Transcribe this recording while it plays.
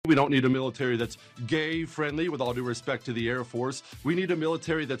We don't need a military that's gay-friendly, with all due respect to the Air Force. We need a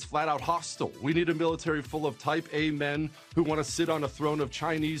military that's flat-out hostile. We need a military full of Type A men who want to sit on a throne of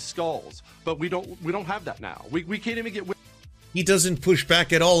Chinese skulls. But we don't have that now. We can't even get... He doesn't push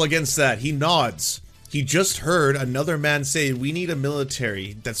back at all against that. He nods. He just heard another man say, we need a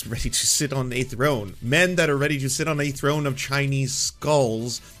military that's ready to sit on a throne. Men that are ready to sit on a throne of Chinese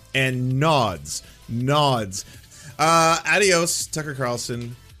skulls, and nods. Adios, Tucker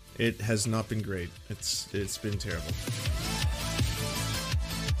Carlson. It has not been great. It's been terrible.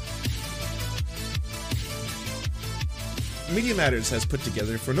 Media Matters has put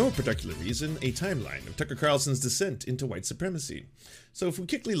together, for no particular reason, a timeline of Tucker Carlson's descent into white supremacy. So if we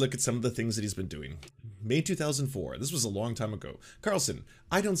quickly look at some of the things that he's been doing. May 2004, this was a long time ago. Carlson,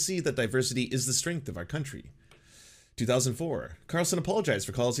 I don't see that diversity is the strength of our country. 2004, Carlson apologized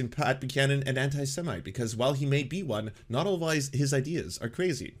for calling Pat Buchanan an anti-Semite because while he may be one, not all of his ideas are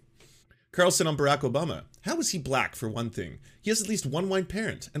crazy. Carlson on Barack Obama, how is he black for one thing? He has at least one white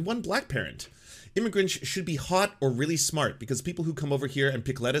parent and one black parent. Immigrants should be hot or really smart because people who come over here and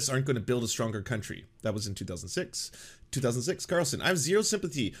pick lettuce aren't going to build a stronger country. That was in 2006. 2006, Carlson, I have zero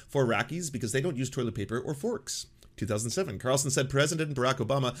sympathy for Iraqis because they don't use toilet paper or forks. 2007, Carlson said President Barack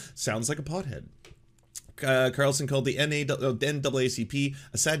Obama sounds like a pothead. Carlson called the NAACP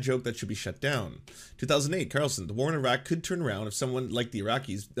a sad joke that should be shut down. 2008, Carlson, the war in Iraq could turn around if someone like the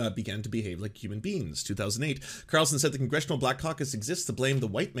Iraqis began to behave like human beings. 2008, Carlson said the Congressional Black Caucus exists to blame the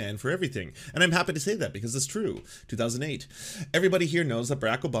white man for everything. And I'm happy to say that because it's true. 2008, everybody here knows that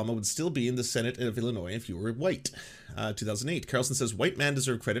Barack Obama would still be in the Senate of Illinois if you were white. 2008, Carlson says white man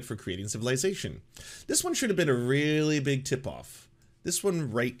deserve credit for creating civilization. This one should have been a really big tip-off. This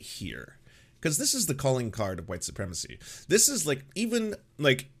one right here. Because this is the calling card of white supremacy. This is like, even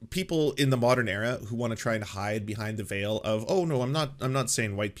like people in the modern era who want to try and hide behind the veil of, oh no, I'm not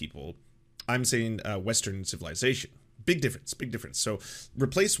saying white people. I'm saying Western civilization. Big difference, big difference. So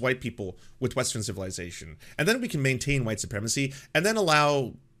replace white people with Western civilization. And then we can maintain white supremacy and then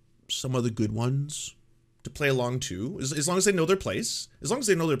allow some of the good ones to play along too. As long as they know their place. As long as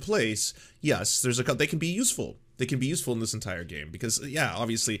they know their place, yes, they can be useful. They can be useful in this entire game because, yeah,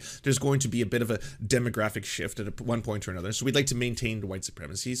 obviously there's going to be a bit of a demographic shift at one point or another. So we'd like to maintain the white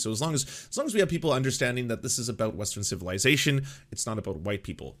supremacy. So as long as we have people understanding that this is about Western civilization, it's not about white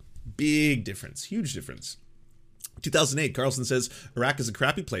people. Big difference, huge difference. 2008, Carlson says, Iraq is a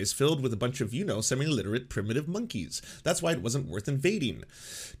crappy place filled with a bunch of, semi-literate primitive monkeys. That's why it wasn't worth invading.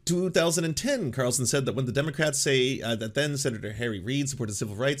 2010, Carlson said that when the Democrats say that then Senator Harry Reid supported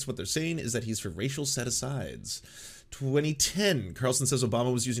civil rights, what they're saying is that he's for racial set-asides. 2010, Carlson says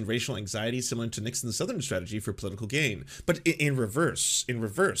Obama was using racial anxiety similar to Nixon's Southern strategy for political gain, but in reverse,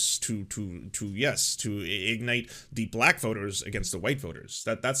 to ignite the black voters against the white voters.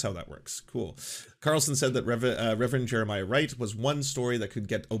 That's how that works. Cool. Carlson said that Reverend Jeremiah Wright was one story that could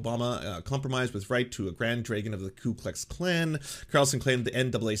get Obama compromised with Wright to a grand dragon of the Ku Klux Klan. Carlson claimed the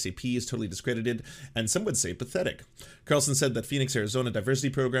NAACP is totally discredited, and some would say pathetic. Carlson said that Phoenix, Arizona diversity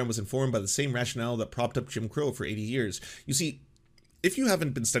program was informed by the same rationale that propped up Jim Crow for 80 years. You see, if you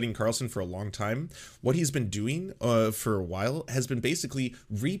haven't been studying Carlson for a long time, what he's been doing for a while has been basically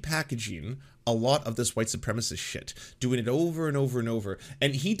repackaging a lot of this white supremacist shit, doing it over and over and over.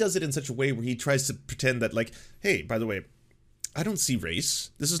 And he does it in such a way where he tries to pretend that, like, hey, by the way, I don't see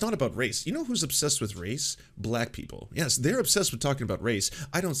race. This is not about race. You know who's obsessed with race? Black people. Yes, they're obsessed with talking about race.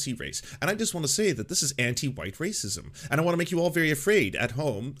 I don't see race. And I just want to say that this is anti-white racism. And I want to make you all very afraid at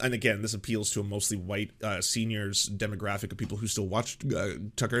home. And again, this appeals to a mostly white seniors demographic of people who still watch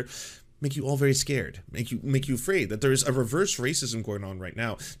Tucker. Make you all very scared, make you afraid that there is a reverse racism going on right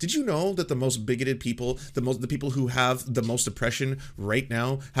now. Did you know that the most bigoted people, the people who have the most oppression right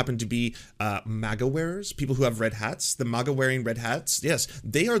now happen to be MAGA wearers, people who have red hats, the MAGA wearing red hats? Yes,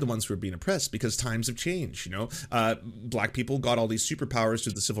 they are the ones who are being oppressed because times have changed, Black people got all these superpowers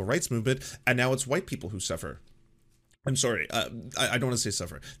through the civil rights movement, and now it's white people who suffer. I'm sorry, I don't want to say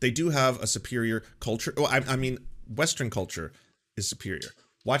suffer. They do have a superior culture. Oh, I mean, Western culture is superior.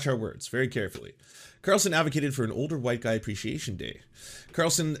 Watch our words very carefully. Carlson advocated for an older white guy appreciation day.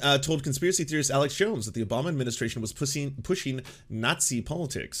 Carlson told conspiracy theorist Alex Jones that the Obama administration was pushing Nazi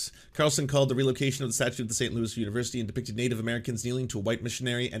politics. Carlson called the relocation of the statue of the St. Louis University and depicted Native Americans kneeling to a white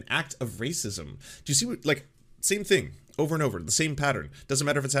missionary an act of racism. Do you see what, same thing, over and over, the same pattern. Doesn't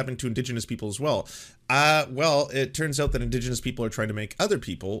matter if it's happening to Indigenous people as well. Well, it turns out that Indigenous people are trying to make other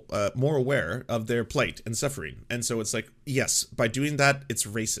people more aware of their plight and suffering. And so it's like, yes, by doing that, it's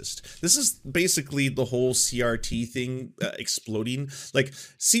racist. This is basically the whole CRT thing exploding. Like,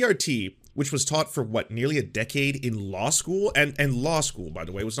 CRT which was taught for what, nearly a decade in law school, and law school, by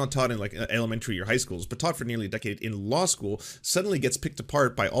the way, was not taught in like elementary or high schools, but taught for nearly a decade in law school, suddenly gets picked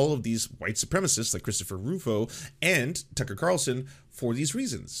apart by all of these white supremacists like Christopher Rufo and Tucker Carlson for these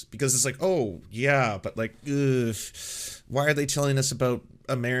reasons. Because it's like, oh yeah, but like, ugh, why are they telling us about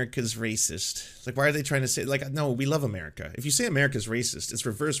America's racist? Like, why are they trying to say, like, no, we love America. If you say America's racist, it's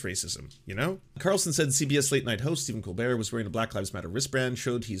reverse racism, you know? Carlson said CBS late night host Stephen Colbert was wearing a Black Lives Matter wristband,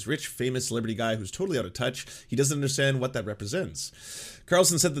 showed he's rich, famous celebrity guy who's totally out of touch. He doesn't understand what that represents.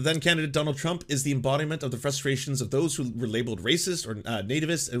 Carlson said the then candidate Donald Trump is the embodiment of the frustrations of those who were labeled racist or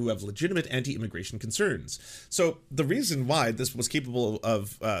nativist and who have legitimate anti-immigration concerns. So the reason why this was capable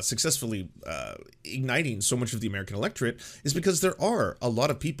of successfully igniting so much of the American electorate is because there are a lot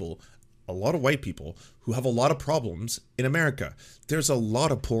of people, a lot of white people, who have a lot of problems in America. There's a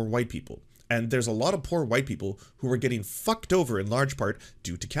lot of poor white people. And there's a lot of poor white people who are getting fucked over in large part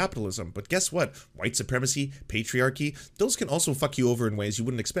due to capitalism. But guess what? White supremacy, patriarchy, those can also fuck you over in ways you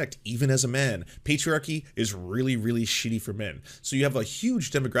wouldn't expect, even as a man. Patriarchy is really, really shitty for men. So you have a huge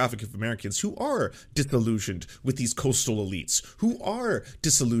demographic of Americans who are disillusioned with these coastal elites, who are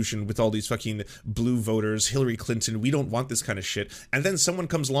disillusioned with all these fucking blue voters, Hillary Clinton, we don't want this kind of shit. And then someone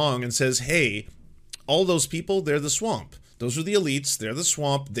comes along and says, hey, all those people, they're the swamp. Those are the elites. They're the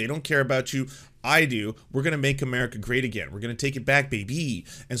swamp. They don't care about you. I do. We're going to make America great again. We're going to take it back, baby.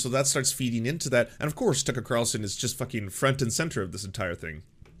 And so that starts feeding into that. And of course, Tucker Carlson is just fucking front and center of this entire thing.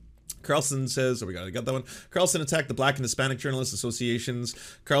 Carlson says, I got that one. Carlson attacked the Black and Hispanic Journalists Associations.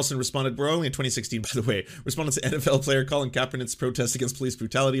 Carlson responded, we're only in 2016, by the way, responded to NFL player Colin Kaepernick's protest against police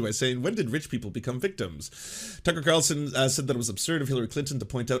brutality by saying, when did rich people become victims? Tucker Carlson said that it was absurd of Hillary Clinton to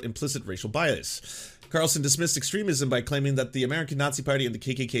point out implicit racial bias. Carlson dismissed extremism by claiming that the American Nazi Party and the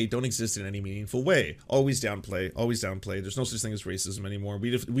KKK don't exist in any meaningful way. Always downplay, always downplay. There's no such thing as racism anymore.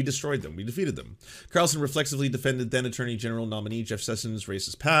 We destroyed them. We defeated them. Carlson reflexively defended then Attorney General nominee Jeff Sessions'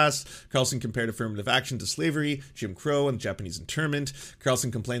 racist past. Carlson compared affirmative action to slavery, Jim Crow, and Japanese internment.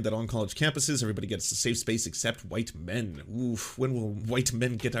 Carlson complained that on college campuses, everybody gets a safe space except white men. Oof, when will white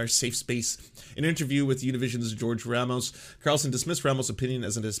men get our safe space? In an interview with Univision's George Ramos, Carlson dismissed Ramos' opinion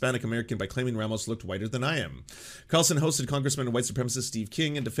as an Hispanic American by claiming Ramos looked whiter than I am. Carlson hosted Congressman and white supremacist Steve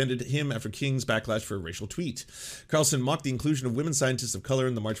King and defended him after King's backlash for a racial tweet. Carlson mocked the inclusion of women scientists of color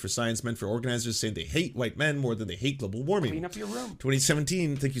in the March for Science meant for organizers, saying they hate white men more than they hate global warming. Clean up your room.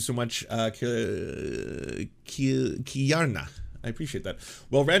 2017, thank you so much, Kiarna. I appreciate that.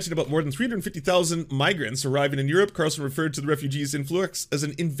 While ranting about more than 350,000 migrants arriving in Europe, Carlson referred to the refugees' influx as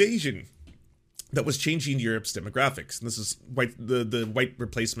an invasion that was changing Europe's demographics. And this is the white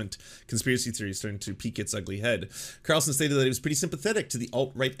replacement conspiracy theory starting to peek its ugly head. Carlson stated that he was pretty sympathetic to the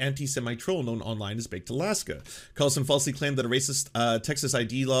alt-right anti-Semite troll known online as Baked Alaska. Carlson falsely claimed that a racist Texas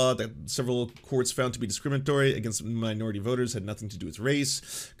ID law that several courts found to be discriminatory against minority voters had nothing to do with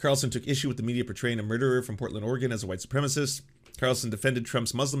race. Carlson took issue with the media portraying a murderer from Portland, Oregon as a white supremacist. Carlson defended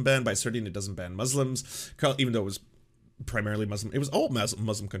Trump's Muslim ban by asserting it doesn't ban Muslims, even though it was primarily Muslim. It was all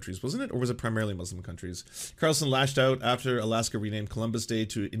Muslim countries, wasn't it? Or was it primarily Muslim countries? Carlson lashed out after Alaska renamed Columbus Day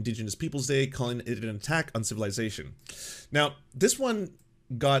to Indigenous Peoples Day, calling it an attack on civilization. Now, this one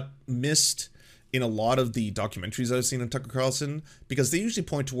got missed in a lot of the documentaries I've seen on Tucker Carlson, because they usually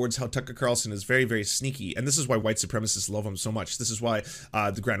point towards how Tucker Carlson is very, very sneaky, and this is why white supremacists love him so much. This is why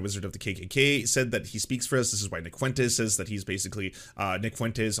the Grand Wizard of the KKK said that he speaks for us. This is why Nick Fuentes says that he's basically Nick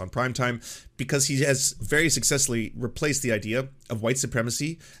Fuentes on primetime, because he has very successfully replaced the idea of white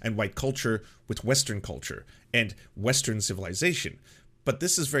supremacy and white culture with Western culture and Western civilization. But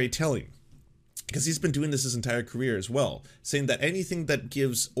this is very telling, because he's been doing this his entire career as well, saying that anything that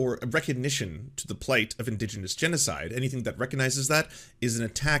gives or recognition to the plight of indigenous genocide, anything that recognizes that, is an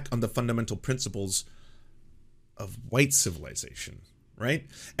attack on the fundamental principles of white civilization, right?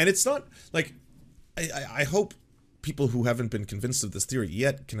 And it's not like, I hope people who haven't been convinced of this theory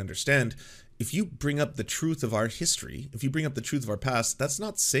yet can understand, if you bring up the truth of our history, if you bring up the truth of our past, that's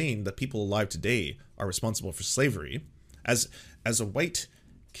not saying that people alive today are responsible for slavery. As a white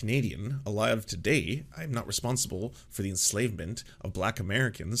Canadian alive today, I'm not responsible for the enslavement of Black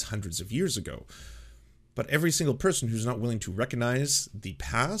Americans hundreds of years ago. But every single person who's not willing to recognize the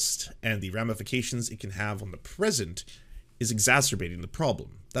past and the ramifications it can have on the present is exacerbating the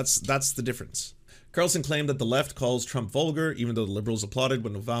problem. That's the difference. Carlson claimed that the left calls Trump vulgar, even though the liberals applauded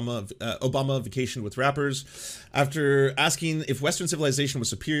when Obama vacationed with rappers. After asking if Western civilization was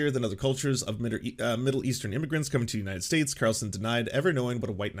superior than other cultures of Middle Eastern immigrants coming to the United States, Carlson denied ever knowing what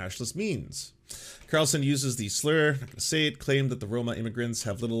a white nationalist means. Carlson uses the slur, I'm not going to say it, claimed that the Roma immigrants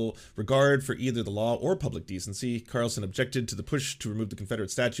have little regard for either the law or public decency. Carlson objected to the push to remove the Confederate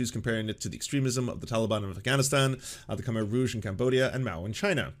statues, comparing it to the extremism of the Taliban in Afghanistan, the Khmer Rouge in Cambodia, and Mao in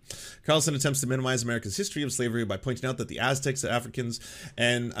China. Carlson attempts to minimize America's history of slavery by pointing out that the Aztecs, the Africans,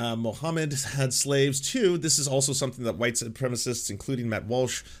 and Mohammed had slaves too. This is also something that white supremacists, including Matt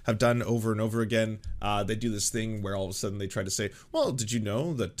Walsh, have done over and over again. They do this thing where all of a sudden they try to say, well, did you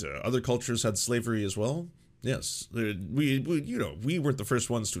know that other cultures had slavery as well? Yes, we weren't the first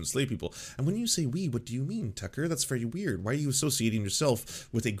ones to enslave people. And when you say we, what do you mean, Tucker? That's very weird. Why are you associating yourself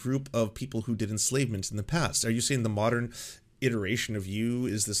with a group of people who did enslavement in the past? Are you saying the modern iteration of you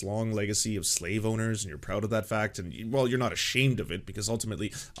is this long legacy of slave owners and you're proud of that fact? And, well, you're not ashamed of it because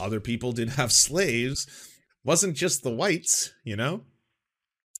ultimately other people did have slaves. Wasn't just the whites, you know?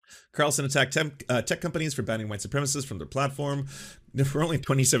 Carlson attacked tech companies for banning white supremacists from their platform. For only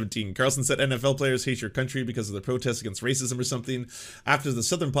 2017, Carlson said NFL players hate your country because of the protests against racism or something. After the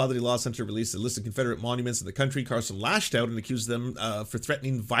Southern Poverty Law Center released a list of Confederate monuments in the country, Carlson lashed out and accused them for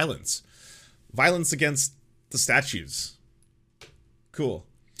threatening violence. Violence against the statues. Cool.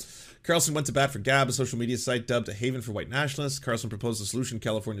 Carlson went to bat for Gab, a social media site dubbed a haven for white nationalists. Carlson proposed a solution to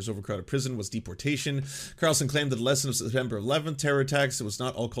California's overcrowded prison was deportation. Carlson claimed that the lesson of September 11th terror attacks, it was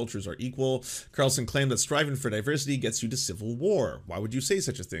not all cultures are equal. Carlson claimed that striving for diversity gets you to civil war. Why would you say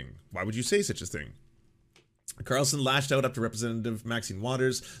such a thing? Why would you say such a thing? Carlson lashed out after Representative Maxine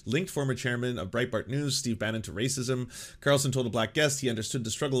Waters linked former chairman of Breitbart News, Steve Bannon, to racism. Carlson told a black guest he understood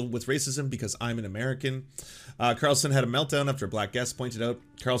the struggle with racism because I'm an American. Carlson had a meltdown after a black guest pointed out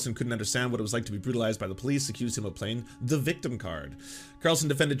Carlson couldn't understand what it was like to be brutalized by the police, accused him of playing the victim card. Carlson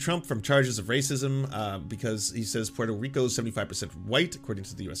defended Trump from charges of racism because he says Puerto Rico is 75% white, according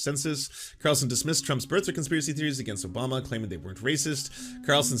to the U.S. Census. Carlson dismissed Trump's birther conspiracy theories against Obama, claiming they weren't racist.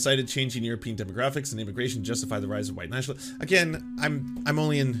 Carlson cited changing European demographics and immigration to justify the rise of white nationalism. Again, I'm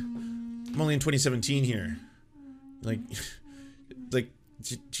only in 2017 here. Like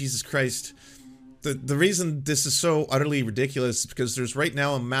Jesus Christ. The reason this is so utterly ridiculous is because there's right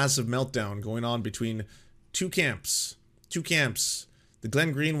now a massive meltdown going on between two camps. The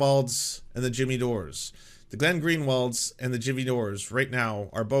Glenn Greenwalds and the Jimmy Dores. The Glenn Greenwalds and the Jimmy Dores right now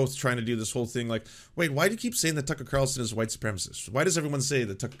are both trying to do this whole thing like, wait, why do you keep saying that Tucker Carlson is a white supremacist? Why does everyone say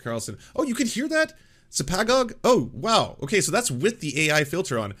that Tucker Carlson... Oh, you can hear that? Sapagog? Oh, wow. Okay, so that's with the AI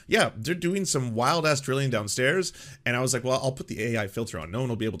filter on. Yeah, they're doing some wild-ass drilling downstairs, and I was like, well, I'll put the AI filter on. No one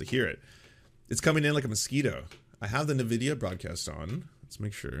will be able to hear it. It's coming in like a mosquito. I have the NVIDIA broadcast on. Let's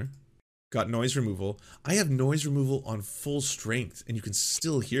make sure. Got noise removal. I have noise removal on full strength, and you can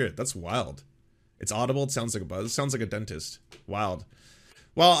still hear it. That's wild. It's audible. It sounds like a buzz. It sounds like a dentist. Wild.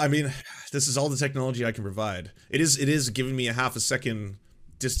 Well, I mean, this is all the technology I can provide. It is giving me a half a second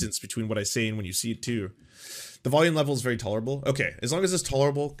distance between what I say and when you see it too. The volume level is very tolerable. Okay, as long as it's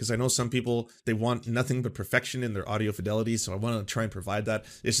tolerable, because I know some people, they want nothing but perfection in their audio fidelity, so I want to try and provide that.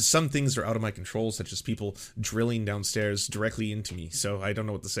 It's just some things are out of my control, such as people drilling downstairs directly into me, so I don't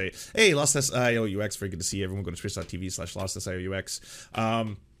know what to say. Hey, LostSIOUX, very good to see everyone. Go to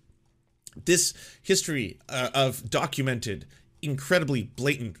twitch.tv/LostSIOUX. This history of documented incredibly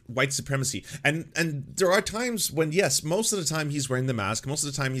blatant white supremacy, and there are times when, yes, most of the time he's wearing the mask, most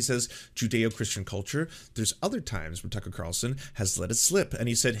of the time he says Judeo-Christian culture. There's other times when Tucker Carlson has let it slip and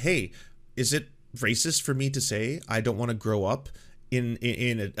he said, hey, is it racist for me to say I don't want to grow up in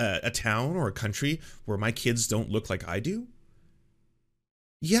a town or a country where my kids don't look like I do?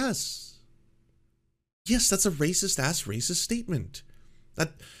 Yes, that's a racist statement.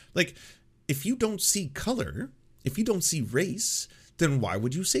 That, like, if you don't see color, if you don't see race, then why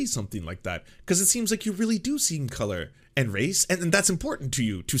would you say something like that? Because it seems like you really do see color and race, and that's important to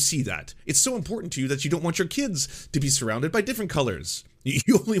you to see that. It's so important to you that you don't want your kids to be surrounded by different colors.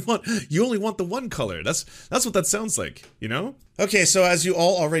 You only want the one color. That's what that sounds like, you know? Okay, so as you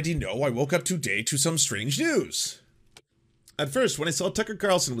all already know, I woke up today to some strange news. At first, when I saw Tucker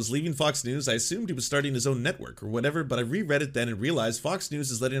Carlson was leaving Fox News, I assumed he was starting his own network or whatever, but I reread it then and realized Fox News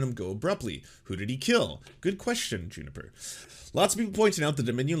is letting him go abruptly. Who did he kill? Good question, Juniper. Lots of people pointing out the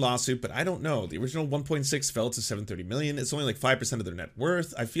Dominion lawsuit, but I don't know. The original 1.6 fell to 730 million. It's only like 5% of their net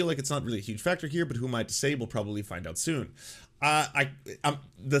worth. I feel like it's not really a huge factor here, but who am I to say? We'll probably find out soon.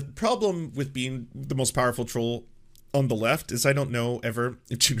 The problem with being the most powerful troll on the left is I don't know ever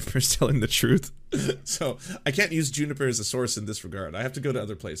if Juniper is telling the truth. So I can't use Juniper as a source in this regard. I have to go to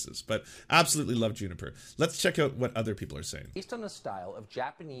other places, but absolutely love Juniper. Let's check out what other people are saying. Based on a style of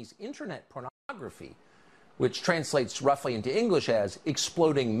Japanese internet pornography, which translates roughly into English as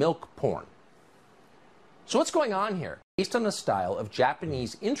exploding milk porn. So what's going on here? Based on a style of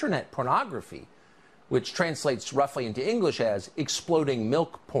Japanese internet pornography, which translates roughly into English as exploding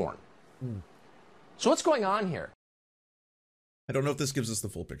milk porn. So what's going on here? I don't know if this gives us the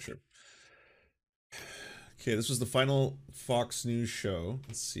full picture. Okay, this was the final Fox News show.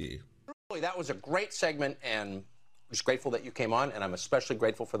 Let's see. Really, that was a great segment, and I'm just grateful that you came on, and I'm especially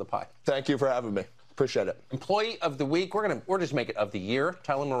grateful for the pie. Thank you for having me. Appreciate it. Employee of the week, we're just make it of the year,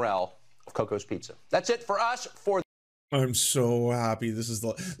 Tyler Morrell of Coco's Pizza. That's it for us for I'm so happy. This is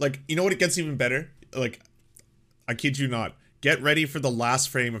the, like, you know what, it gets even better? Like, I kid you not. Get ready for the last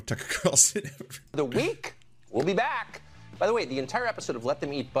frame of Tucker Carlson ever. The week. We'll be back. By the way, the entire episode of Let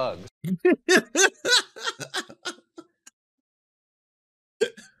Them Eat Bugs.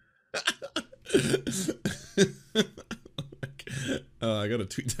 I gotta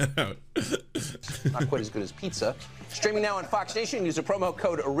tweet that out. Not quite as good as pizza. Streaming now on Fox Nation. Use the promo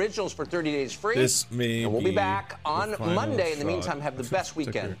code ORIGINALS for 30 days free. And we'll be back on Monday. In the meantime, have the best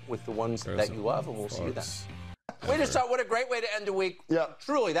weekend with the ones that you love, and we'll see you then. We just thought, what a great way to end a week. Yeah.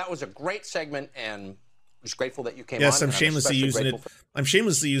 Truly, that was a great segment, and I'm just grateful that you came on. Yes, I'm shamelessly using it. I'm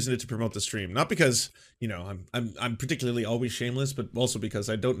shamelessly using it to promote the stream, not because, you know, I'm particularly always shameless, but also because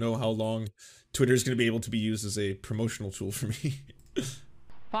I don't know how long Twitter is going to be able to be used as a promotional tool for me.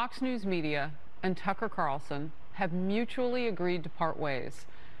 Fox News Media and Tucker Carlson have mutually agreed to part ways.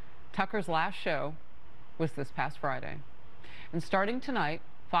 Tucker's last show was this past Friday. And starting tonight,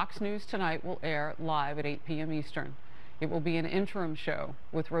 Fox News Tonight will air live at 8 p.m. Eastern. It will be an interim show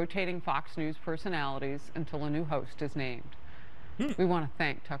with rotating Fox News personalities until a new host is named. We want to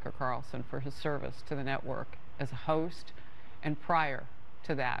thank Tucker Carlson for his service to the network as a host, and prior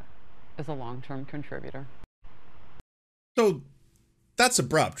to that, as a long-term contributor. So that's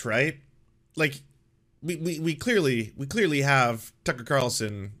abrupt, right? Like, we clearly have Tucker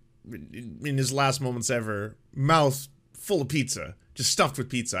Carlson in his last moments ever, mouth full of pizza, just stuffed with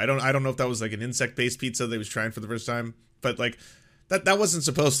pizza. I don't know if that was like an insect-based pizza that he was trying for the first time, but like that wasn't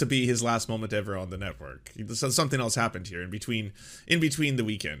supposed to be his last moment ever on the network. Something else happened here in between the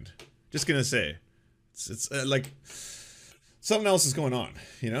weekend. Just gonna say, it's like something else is going on,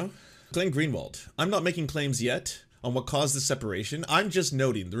 you know? Glenn Greenwald, I'm not making claims yet on what caused the separation. I'm just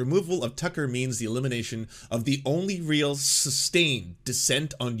noting the removal of Tucker means the elimination of the only real sustained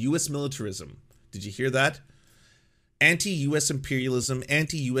dissent on U.S. militarism. Did you hear that? Anti-U.S. imperialism,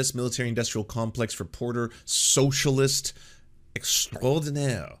 anti-U.S. military-industrial complex reporter, socialist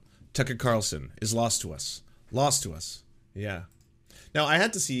extraordinaire Tucker Carlson is lost to us. Lost to us. Yeah. Now, I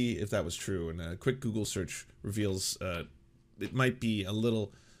had to see if that was true, and a quick Google search reveals it might be a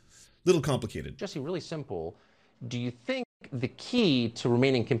little complicated. Jesse, really simple. Do you think the key to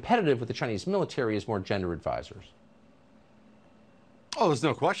remaining competitive with the Chinese military is more gender advisors? Oh, there's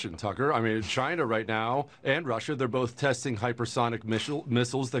no question, Tucker. I mean, China right now and Russia, they're both testing hypersonic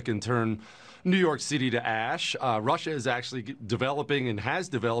missiles that can turn New York City to ash. Russia is actually developing and has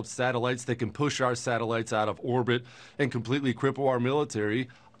developed satellites that can push our satellites out of orbit and completely cripple our military.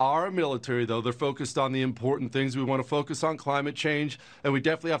 Our military, though, they're focused on the important things. We want to focus on climate change, and we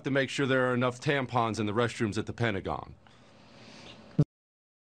definitely have to make sure there are enough tampons in the restrooms at the Pentagon.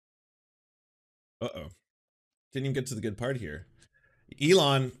 Uh-oh. Didn't even get to the good part here.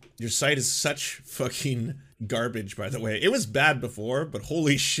 Elon, your site is such fucking garbage, by the way. It was bad before, but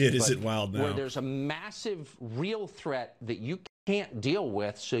holy shit, is it wild now. Where there's a massive real threat that you can't deal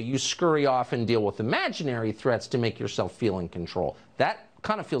with, so you scurry off and deal with imaginary threats to make yourself feel in control. That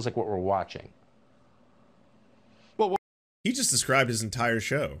kind of feels like what we're watching. Well, he just described his entire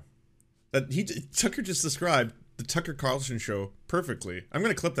show. Tucker just described the Tucker Carlson show perfectly. I'm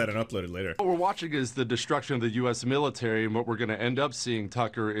going to clip that and upload it later. What we're watching is the destruction of the U.S. military, and what we're going to end up seeing,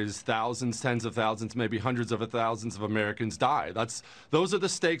 Tucker, is thousands, tens of thousands, maybe hundreds of thousands of Americans die. Those are the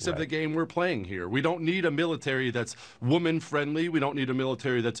stakes of the game we're playing here. We don't need a military that's woman-friendly. We don't need a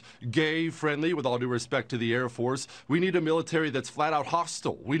military that's gay-friendly, with all due respect to the Air Force. We need a military that's flat-out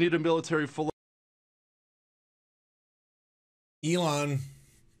hostile. We need a military full of... Elon,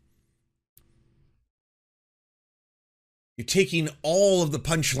 You're taking all of the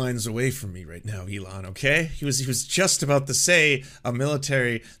punchlines away from me right now, Elon, okay? He was just about to say a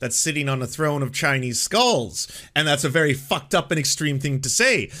military that's sitting on a throne of Chinese skulls. And that's a very fucked up and extreme thing to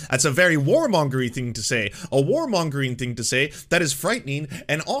say. That's a very warmongering thing to say. A warmongering thing to say that is frightening,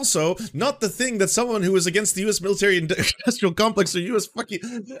 and also not the thing that someone who is against the U.S. military industrial complex or U.S. fucking...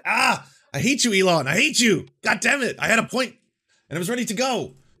 I hate you, Elon. I hate you. God damn it. I had a point and I was ready to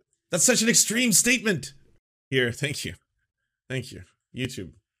go. That's such an extreme statement. Here, thank you. Thank you.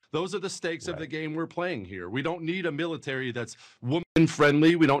 YouTube. Those are the stakes of the game we're playing here. We don't need a military that's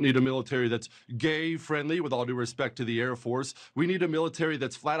woman-friendly. We don't need a military that's gay-friendly, with all due respect to the Air Force. We need a military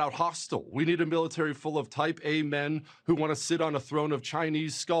that's flat-out hostile. We need a military full of type A men who want to sit on a throne of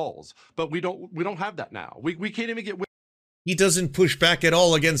Chinese skulls. But we don't have that now. We can't even get... He doesn't push back at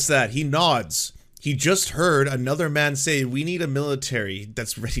all against that. He nods. He just heard another man say, we need a military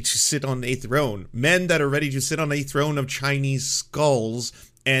that's ready to sit on a throne. Men that are ready to sit on a throne of Chinese skulls,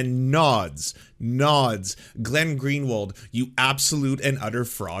 and nods. Glenn Greenwald, you absolute and utter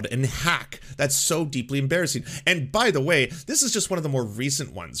fraud and hack. That's so deeply embarrassing. And by the way, this is just one of the more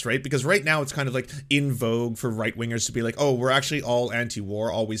recent ones, right? Because right now it's kind of like in vogue for right-wingers to be like, oh, we're actually all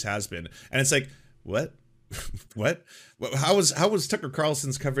anti-war, always has been. And it's like, what? What? How was Tucker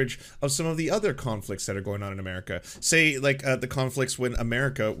Carlson's coverage of some of the other conflicts that are going on in America? Say, like, the conflicts when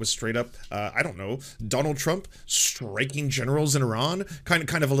America was straight up, I don't know, Donald Trump striking generals in Iran?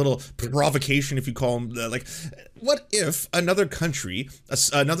 Kind of a little provocation, if you call them, like, what if another country,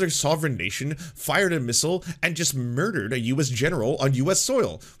 another sovereign nation, fired a missile and just murdered a U.S. general on U.S.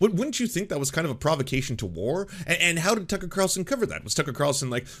 soil? Wouldn't you think that was kind of a provocation to war? And how did Tucker Carlson cover that? Was Tucker Carlson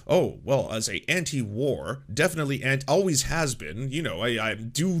like, oh, well, as a anti-war, definitely always has been, you know, I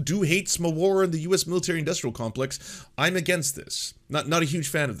do hate some war in the U.S. military-industrial complex. I'm against this. Not a huge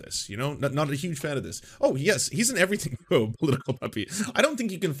fan of this, you know? Not a huge fan of this. Oh, yes, he's an everything political puppy. I don't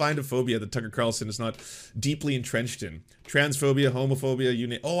think you can find a phobia that Tucker Carlson is not deeply entrenched in. Transphobia, homophobia, you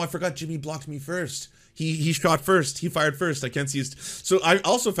name... Oh, I forgot Jimmy blocked me first. He shot first. He fired first. I can't see his... So I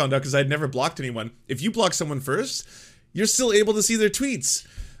also found out, because I'd never blocked anyone, if you block someone first, you're still able to see their tweets.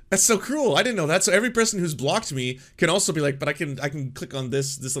 That's so cruel. I didn't know that. So every person who's blocked me can also be like, but I can click on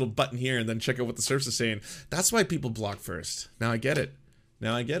this little button here and then check out what the source is saying. That's why people block first. Now I get it.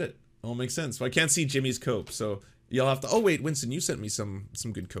 All makes sense. Well, I can't see Jimmy's cope, so you'll have to... Oh wait, Winston, you sent me some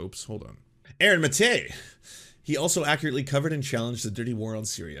good copes. Hold on. Aaron Matei. He also accurately covered and challenged the dirty war on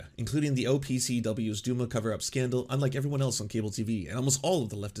Syria, including the OPCW's Duma cover-up scandal, unlike everyone else on cable TV and almost all of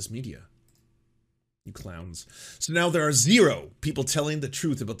the leftist media. You clowns. So now there are 0 people telling the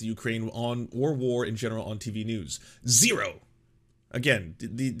truth about the Ukraine or war in general on TV news. 0. Again,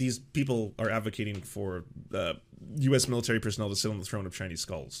 these people are advocating for U.S. military personnel to sit on the throne of Chinese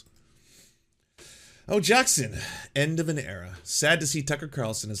skulls. Oh, Jackson. End of an era. Sad to see Tucker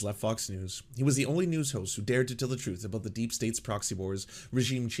Carlson has left Fox News. He was the only news host who dared to tell the truth about the deep state's proxy wars,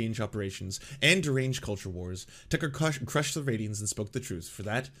 regime change operations, and deranged culture wars. Tucker crushed the ratings and spoke the truth. For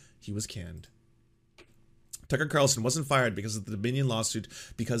that, he was canned. Tucker Carlson wasn't fired because of the Dominion lawsuit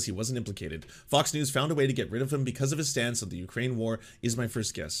because he wasn't implicated. Fox News found a way to get rid of him because of his stance on the Ukraine war is my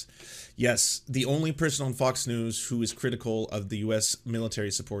first guess. Yes, the only person on Fox News who is critical of the U.S.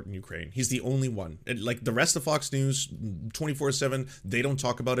 military support in Ukraine. He's the only one. And like the rest of Fox News, 24/7, they don't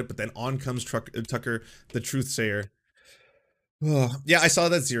talk about it, but then on comes Tucker, the truth sayer. Oh, yeah, I saw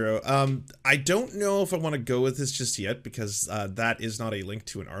that 0. I don't know if I want to go with this just yet because that is not a link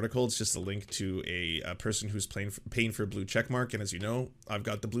to an article. It's just a link to a person who's paying for a blue check mark. And as you know, I've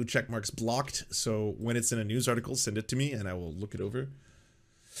got the blue check marks blocked. So when it's in a news article, send it to me and I will look it over.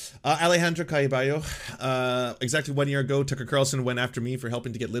 Alejandro Caballo, exactly 1 year ago, Tucker Carlson went after me for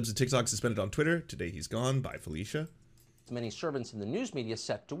helping to get libs of TikTok suspended on Twitter. Today he's gone. Bye, Felicia. Many servants in the news media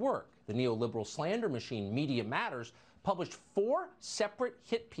set to work. The neoliberal slander machine Media Matters published 4 separate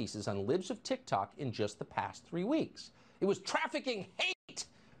hit pieces on libs of TikTok in just the past 3 weeks. It was trafficking hate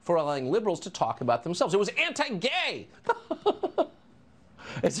for allowing liberals to talk about themselves. It was anti-gay.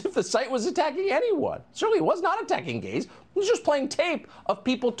 As if the site was attacking anyone. Certainly it was not attacking gays. It was just playing tape of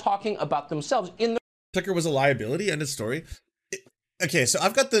people talking about themselves in the... Tucker was a liability, end of story. Okay, so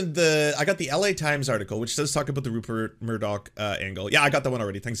I've got I got the LA Times article, which does talk about the Rupert Murdoch angle. Yeah, I got that one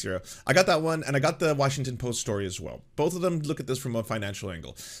already. Thanks, Zero. I got that one, and I got the Washington Post story as well. Both of them look at this from a financial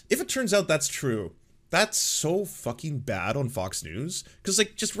angle. If it turns out that's true, that's so fucking bad on Fox News. Because,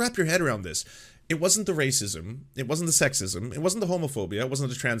 like, just wrap your head around this. It wasn't the racism, it wasn't the sexism, it wasn't the homophobia, it wasn't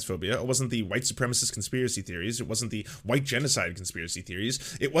the transphobia, it wasn't the white supremacist conspiracy theories, it wasn't the white genocide conspiracy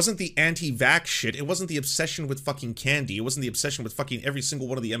theories, it wasn't the anti-vax shit, it wasn't the obsession with fucking candy, it wasn't the obsession with fucking every single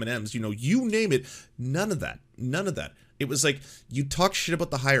one of the M&Ms, you know, you name it, none of that. It was like you talk shit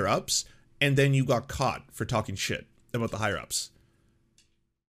about the higher ups, and then you got caught for talking shit about the higher ups.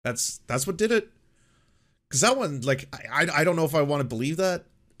 That's what did it. Because that one, like, I don't know if I want to believe that.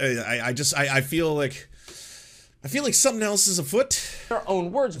 I feel like something else is afoot. Their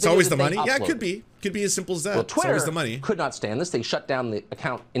own words. It's always the money. Yeah, it could be as simple as that. Well, Twitter it's always the money. Could not stand this. They shut down the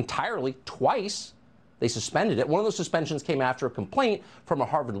account entirely twice. They suspended it. One of those suspensions came after a complaint from a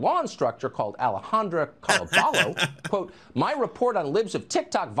Harvard law instructor called Alejandra Caraballo. Quote, "My report on libs of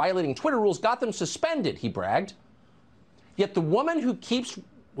TikTok violating Twitter rules got them suspended," he bragged. Yet the woman who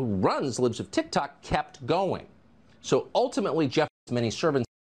runs libs of TikTok kept going. So ultimately, Jeff's many servants.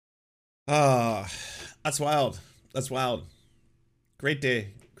 That's wild. That's wild. Great day.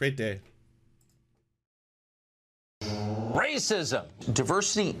 Great day. Racism.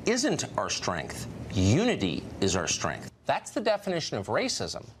 Diversity isn't our strength. Unity is our strength. That's the definition of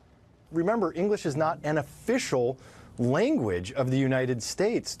racism. Remember, English is not an official language of the United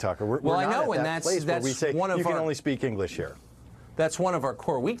States, Tucker. We're Well, I not know, at and that place where we say one of you can our- only speak English here. That's one of our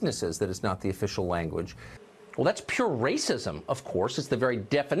core weaknesses, that it's not the official language. Well, that's pure racism, of course. It's the very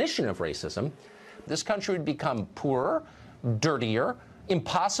definition of racism. This country would become poorer, dirtier,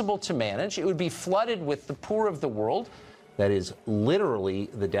 impossible to manage. It would be flooded with the poor of the world. That is literally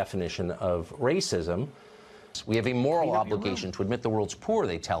the definition of racism. We have a moral obligation to admit the world's poor,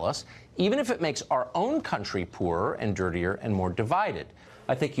 they tell us, even if it makes our own country poorer and dirtier and more divided.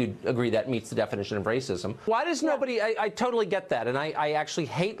 I think you'd agree that meets the definition of racism. Why does nobody, I totally get that, and I actually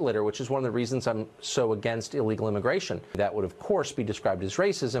hate litter, which is one of the reasons I'm so against illegal immigration. That would, of course, be described as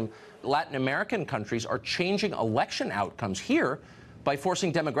racism. Latin American countries are changing election outcomes here by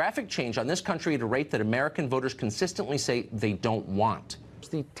forcing demographic change on this country at a rate that American voters consistently say they don't want. It's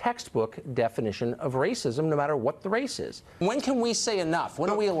the textbook definition of racism, no matter what the race is. When can we say enough? When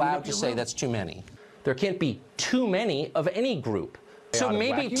are we allowed to say that's too many? There can't be too many of any group. So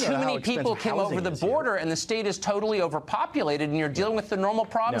maybe too many people came over the border and the state is totally overpopulated, and you're dealing with the normal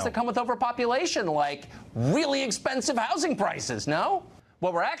problems that come with overpopulation, like really expensive housing prices, no?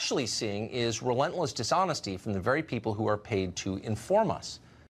 What we're actually seeing is relentless dishonesty from the very people who are paid to inform us.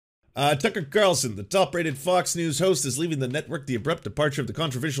 Tucker Carlson, the top-rated Fox News host, is leaving the network. The abrupt departure of the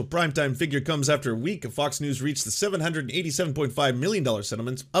controversial primetime figure comes after a week of Fox News reached the $787.5 million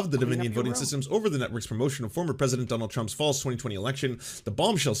settlement of the Dominion voting systems over the network's promotion of former President Donald Trump's false 2020 election. The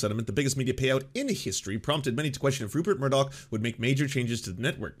bombshell settlement, the biggest media payout in history, prompted many to question if Rupert Murdoch would make major changes to the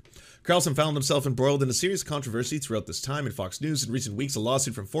network. Carlson found himself embroiled in a serious controversy throughout this time in Fox News. In recent weeks, a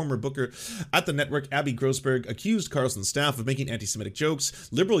lawsuit from former booker at the network, Abby Grossberg, accused Carlson's staff of making anti-Semitic jokes,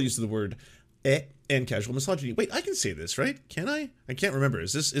 liberal use of the word and casual misogyny. Wait, I can say this, right? Can I? I can't remember.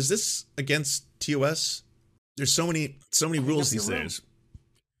 Is this against TOS? There's so many rules these days.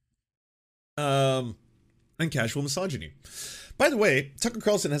 And casual misogyny. By the way, Tucker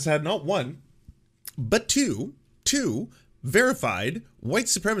Carlson has had not one, but two verified white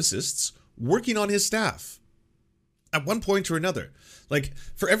supremacists working on his staff at one point or another. Like,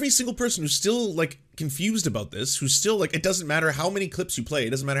 for every single person who's still, like, confused about this, who's still, like, it doesn't matter how many clips you play,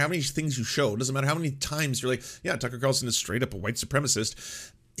 it doesn't matter how many things you show, it doesn't matter how many times you're like, yeah, Tucker Carlson is straight up a white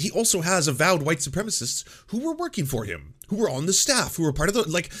supremacist. He also has avowed white supremacists who were working for him, who were on the staff, who were part of the,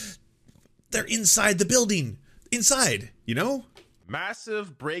 like, they're inside the building. Inside, you know?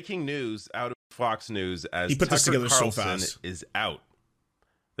 Massive breaking news out of Fox News as he put Tucker this together Carlson so fast. is out.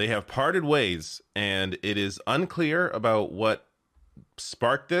 They have parted ways, and it is unclear about what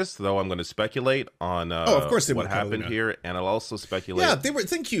sparked this, though I'm going to speculate on of course they what would, happened here, and I'll also speculate. Yeah, they were.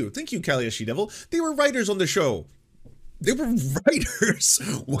 Thank you, Callie She-Devil. They were writers on the show. They were writers.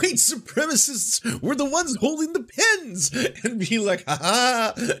 White supremacists were the ones holding the pens and being like,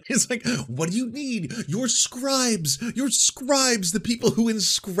 haha. It's like, what do you need? Your scribes, the people who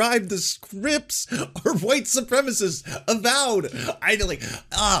inscribe the scripts are white supremacists, avowed.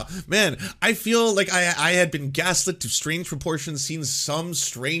 Man, I feel like I had been gaslit to strange proportions, seen some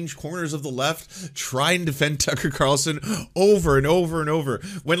strange corners of the left try and defend Tucker Carlson over and over and over.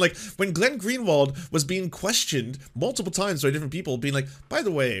 When Glenn Greenwald was being questioned multiple times by different people, being like, by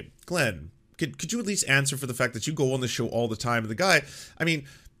the way, Glenn, could you at least answer for the fact that you go on the show all the time? And the guy, I mean,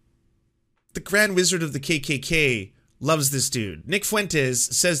 the Grand Wizard of the KKK loves this dude. Nick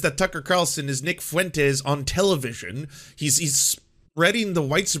Fuentes says that Tucker Carlson is Nick Fuentes on television. He's spreading the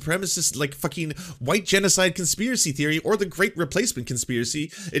white supremacist, like fucking white genocide conspiracy theory or the great replacement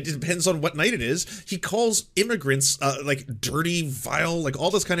conspiracy. It depends on what night it is. He calls immigrants like dirty, vile, like all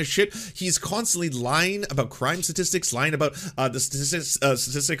this kind of shit. He's constantly lying about crime statistics, lying about the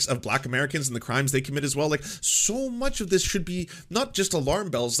statistics of black Americans and the crimes they commit as well. Like, so much of this should be not just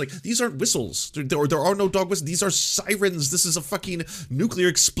alarm bells. Like, these aren't whistles. There are no dog whistles. These are sirens. This is a fucking nuclear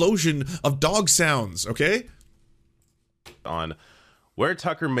explosion of dog sounds, okay? On where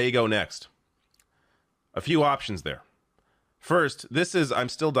Tucker may go next. A few options there. First, I'm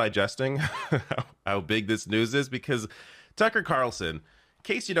still digesting how big this news is, because Tucker Carlson, in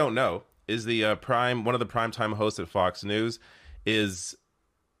case you don't know, is the one of the primetime hosts at Fox News, is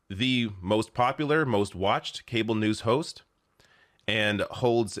the most popular, most watched cable news host, and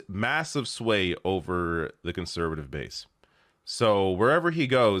holds massive sway over the conservative base. So wherever he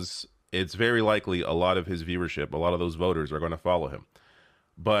goes, it's very likely a lot of his viewership, a lot of those voters are going to follow him.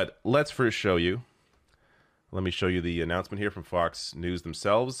 But let's first show you. Let me show you the announcement here from Fox News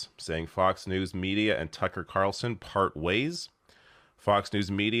themselves, saying Fox News Media and Tucker Carlson part ways. Fox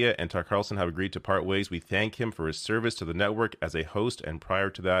News Media and Tucker Carlson have agreed to part ways. We thank him for his service to the network as a host and prior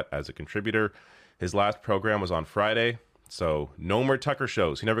to that as a contributor. His last program was on Friday, so no more Tucker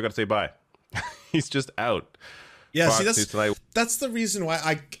shows. He never got to say bye. He's just out. Yeah, Fox see, that's the reason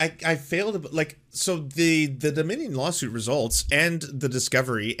why I failed. Like, so the Dominion lawsuit results and the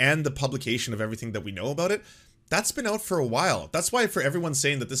discovery and the publication of everything that we know about it, that's been out for a while. That's why for everyone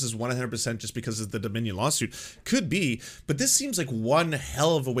saying that this is 100% just because of the Dominion lawsuit, could be, but this seems like one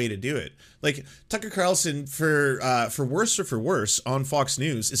hell of a way to do it. Like, Tucker Carlson, for worse or for worse, on Fox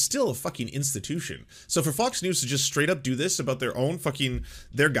News is still a fucking institution. So for Fox News to just straight up do this about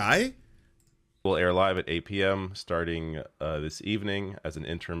their guy. Will air live at 8 p.m. starting this evening as an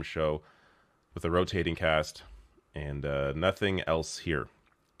interim show with a rotating cast, and nothing else here.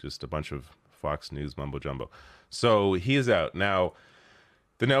 Just a bunch of Fox News mumbo jumbo. So he is out. Now,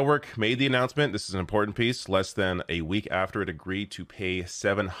 the network made the announcement. This is an important piece. Less than a week after it agreed to pay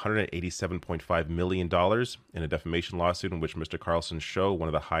 $787.5 million in a defamation lawsuit in which Mr. Carlson's show, one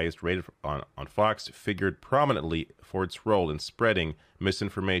of the highest rated on Fox, figured prominently for its role in spreading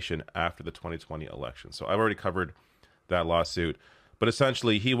misinformation after the 2020 election. So I've already covered that lawsuit. But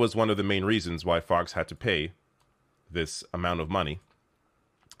essentially, he was one of the main reasons why Fox had to pay this amount of money.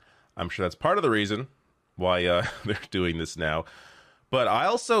 I'm sure that's part of the reason why they're doing this now. But I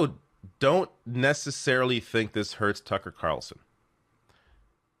also don't necessarily think this hurts Tucker Carlson.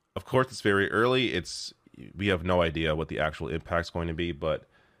 Of course, it's very early. We have no idea what the actual impact's going to be. But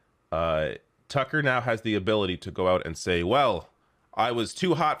Tucker now has the ability to go out and say, well, I was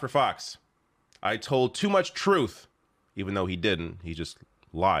too hot for Fox. I told too much truth, even though he didn't. He just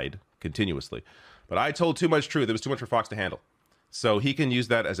lied continuously. But I told too much truth. It was too much for Fox to handle. So he can use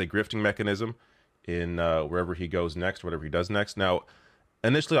that as a grifting mechanism in wherever he goes next, whatever he does next. Now,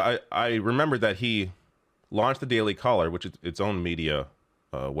 initially, I remember that he launched the Daily Caller, which is its own media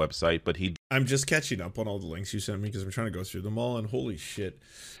website, but I'm just catching up on all the links you sent me because I'm trying to go through them all, and holy shit.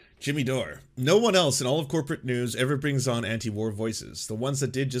 Jimmy Dore. No one else in all of corporate news ever brings on anti-war voices. The ones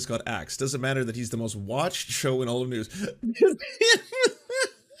that did just got axed. Doesn't matter that he's the most watched show in all of news.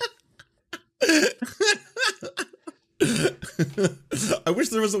 I wish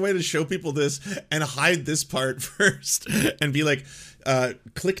there was a way to show people this and hide this part first and be like,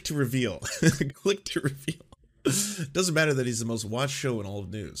 click to reveal. Click to reveal. Doesn't matter that he's the most watched show in all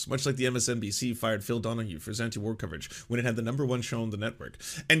of news, much like the MSNBC fired Phil Donahue for his anti-war coverage when it had the #1 show on the network.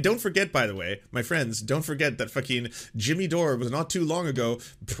 And don't forget, by the way, my friends, don't forget that fucking Jimmy Dore was not too long ago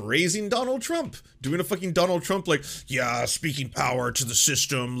praising Donald Trump, doing a fucking Donald Trump like, yeah, speaking power to the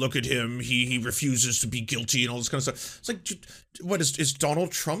system, look at him, he refuses to be guilty and all this kind of stuff. It's like, what is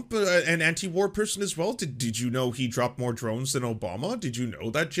Donald Trump an anti-war person as well? Did you know he dropped more drones than Obama? Did you know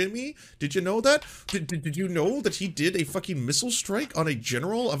that, Jimmy? Did you know that? Did you know that he did a fucking missile strike on a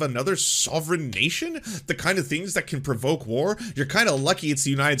general of another sovereign nation? The kind of things that can provoke war. You're kind of lucky it's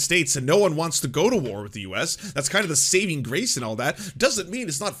the United States and no one wants to go to war with the US. That's kind of the saving grace and all that. Doesn't mean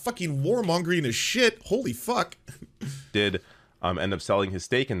it's not fucking warmongering as shit. Holy fuck. Did end up selling his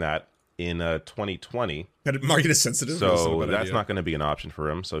stake in that in 2020. Market is sensitive. So that's not going to be an option for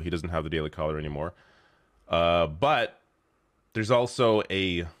him. So he doesn't have the Daily Caller anymore. But there's also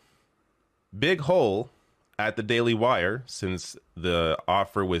a big hole at the Daily Wire since the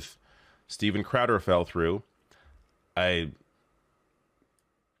offer with Steven Crowder fell through. I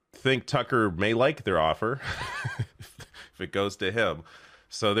think Tucker may like their offer if it goes to him.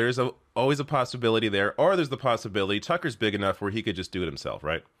 So there's always a possibility there. Or there's the possibility Tucker's big enough where he could just do it himself,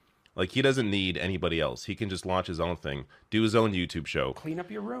 right? Like, he doesn't need anybody else. He can just launch his own thing, do his own YouTube show, clean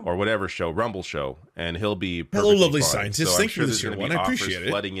up your room, or whatever show, Rumble show, and he'll be Hello, perfectly lovely fine. scientists. So Thank I'm sure you there's this year going to one. be I offers appreciate it.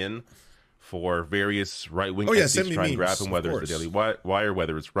 flooding in for various right-wing Oh, yeah, entities send me to try and grab memes, him, of whether it's the course. Daily Wire,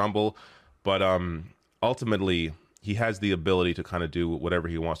 whether it's Rumble. But ultimately, he has the ability to kind of do whatever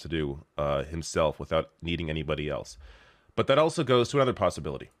he wants to do himself without needing anybody else. But that also goes to another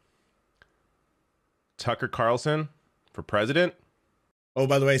possibility. Tucker Carlson for president. Oh,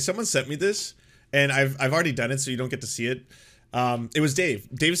 by the way, someone sent me this, and I've already done it, so you don't get to see it. It was Dave.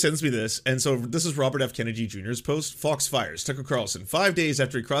 Dave sends me this, and so this is Robert F. Kennedy Jr.'s post. Fox fires Tucker Carlson 5 days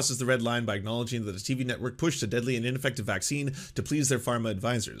after he crosses the red line by acknowledging that a TV network pushed a deadly and ineffective vaccine to please their pharma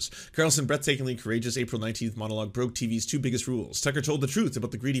advisors. Carlson's breathtakingly courageous April 19th monologue broke TV's two biggest rules. Tucker told the truth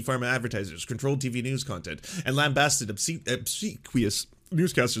about the greedy pharma advertisers, controlled TV news content, and lambasted obsequious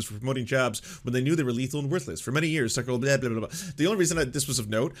newscasters for promoting jabs when they knew they were lethal and worthless. For many years, Tucker blah, blah, blah, blah. The only reason that this was of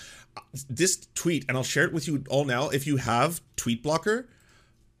note, this tweet, and I'll share it with you all now, if you have tweet blocker,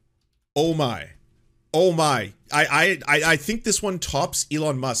 oh my. I think this one tops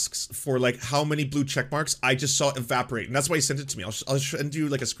Elon Musk's for like how many blue check marks I just saw evaporate, and that's why he sent it to me. I'll send you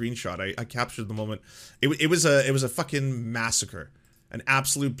like a screenshot. I captured the moment. It was a fucking massacre. An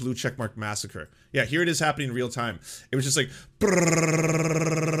absolute blue checkmark massacre. Yeah, here it is happening in real time. It was just like,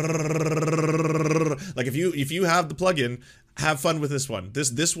 like if you have the plugin, have fun with this one.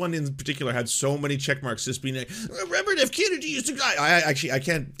 This one in particular had so many checkmarks, just being like, Robert F. Kennedy used to die. I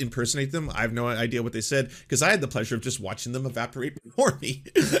can't impersonate them. I have no idea what they said because I had the pleasure of just watching them evaporate before me.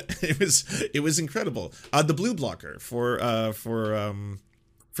 It was incredible. The blue blocker for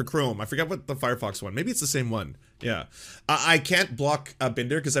Chrome. I forgot what the Firefox one. Maybe it's the same one. Yeah. I can't block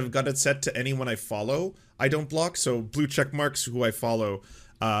Binder because I've got it set to anyone I follow. I don't block. So blue check marks who I follow,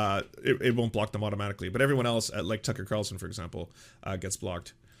 it won't block them automatically. But everyone else, like Tucker Carlson, for example, gets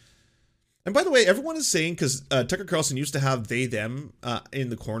blocked. And by the way, everyone is saying, because Tucker Carlson used to have they, them in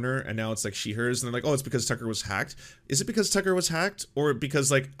the corner, and now it's like she, hers, and they're like, oh, it's because Tucker was hacked. Is it because Tucker was hacked? Or because,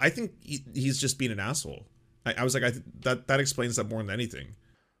 like, I think he's just being an asshole. I was like, that explains that more than anything.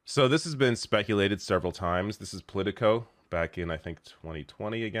 So this has been speculated several times. This is Politico back in, I think,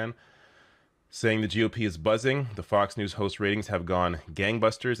 2020 again, saying the GOP is buzzing. The Fox News host ratings have gone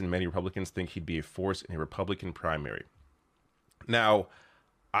gangbusters, and many Republicans think he'd be a force in a Republican primary. Now,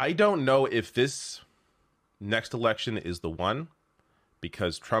 I don't know if this next election is the one,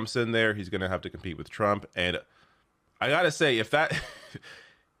 because Trump's in there. He's going to have to compete with Trump. And I got to say, if that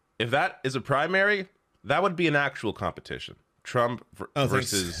is a primary, that would be an actual competition. Trump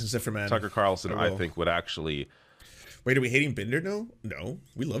versus Tucker Carlson, I think, would actually... Wait, are we hating Binder? No,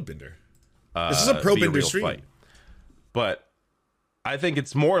 we love Binder. This is a pro-Binder stream. Fight. But I think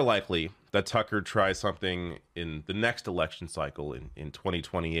it's more likely that Tucker tries something in the next election cycle in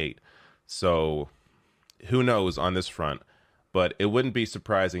 2028. So who knows on this front? But it wouldn't be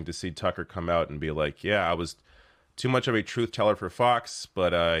surprising to see Tucker come out and be like, yeah, I was too much of a truth teller for Fox,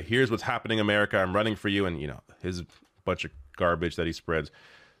 but here's what's happening in America. I'm running for you. And, you know, his bunch of garbage that he spreads.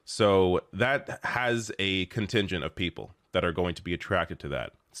 So that has a contingent of people that are going to be attracted to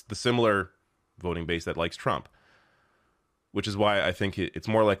that. It's the similar voting base that likes Trump, which is why I think it's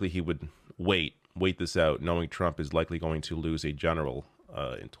more likely he would wait this out, knowing Trump is likely going to lose a general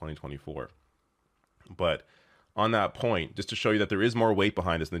in 2024. But on that point, just to show you that there is more weight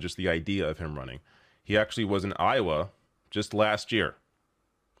behind this than just the idea of him running, he actually was in Iowa just last year.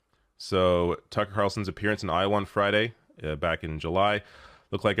 So Tucker Carlson's appearance in Iowa on Friday, back in July,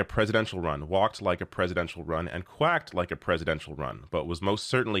 looked like a presidential run, walked like a presidential run, and quacked like a presidential run, but was most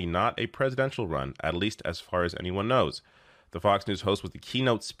certainly not a presidential run, at least as far as anyone knows. The Fox News host was the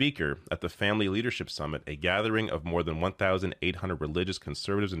keynote speaker at the Family Leadership Summit, a gathering of more than 1,800 religious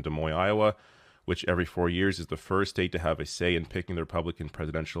conservatives in Des Moines, Iowa, which every 4 years is the first state to have a say in picking the Republican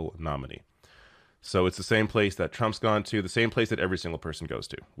presidential nominee. So it's the same place that Trump's gone to, the same place that every single person goes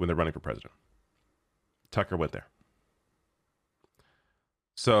to when they're running for president. Tucker went there.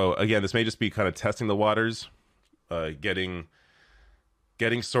 So again, this may just be kind of testing the waters, getting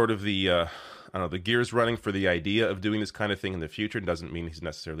sort of the the gears running for the idea of doing this kind of thing in the future. It doesn't mean he's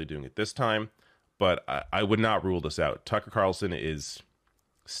necessarily doing it this time, but I would not rule this out. Tucker Carlson is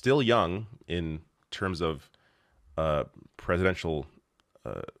still young in terms of presidential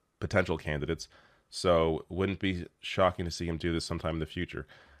potential candidates, so it wouldn't be shocking to see him do this sometime in the future.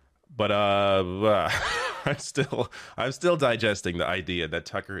 But I'm still digesting the idea that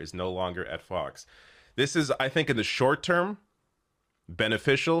Tucker is no longer at Fox. This is, I think, in the short term,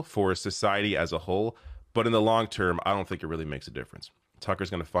 beneficial for society as a whole, but in the long term, I don't think it really makes a difference. Tucker's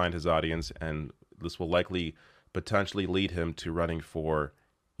going to find his audience, and this will likely potentially lead him to running for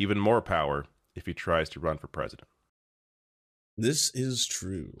even more power if he tries to run for president. This is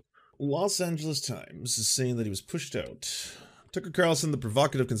true. Los Angeles Times is saying that he was pushed out. Tucker Carlson, the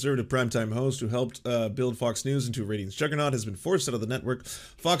provocative conservative primetime host who helped build Fox News into a ratings juggernaut, has been forced out of the network.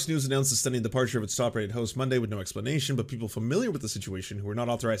 Fox News announced the stunning departure of its top-rated host Monday with no explanation, but people familiar with the situation who were not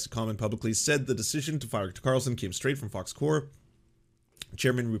authorized to comment publicly said the decision to fire Carlson came straight from Fox Corp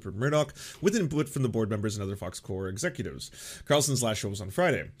Chairman Rupert Murdoch, with input from the board members and other Fox Core executives. Carlson's last show was on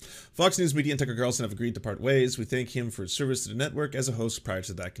Friday. Fox News Media and Tucker Carlson have agreed to part ways. We thank him for his service to the network as a host prior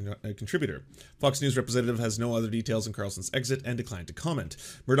to that contributor. Fox News representative has no other details on Carlson's exit and declined to comment.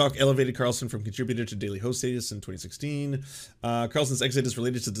 Murdoch elevated Carlson from contributor to daily host status in 2016. Carlson's exit is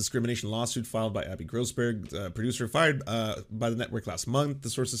related to the discrimination lawsuit filed by Abby Grossberg, producer fired by the network last month, the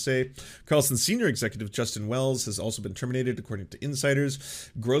sources say. Carlson's senior executive, Justin Wells, has also been terminated, according to insiders.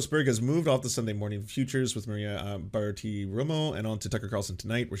 Grossberg has moved off the Sunday Morning Futures with Maria Bartiromo and on to Tucker Carlson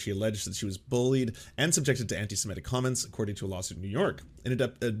Tonight, where she alleged that she was bullied and subjected to anti-Semitic comments, according to a lawsuit in New York. In a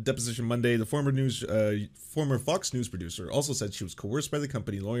deposition Monday, the former Fox News producer also said she was coerced by the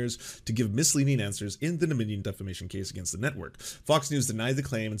company lawyers to give misleading answers in the Dominion defamation case against the network. Fox News denied the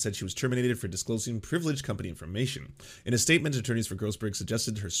claim and said she was terminated for disclosing privileged company information. In a statement, attorneys for Grossberg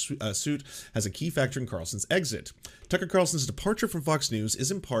suggested her suit has a key factor in Carlson's exit. Tucker Carlson's departure from Fox News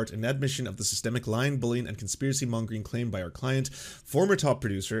is in part an admission of the systemic lying, bullying, and conspiracy-mongering claimed by our client, former top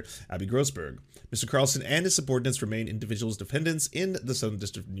producer Abby Grossberg. Mr. Carlson and his subordinates remain individuals' defendants in the Southern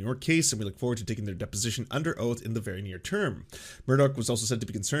District of New York case, and we look forward to taking their deposition under oath in the very near term. Murdoch was also said to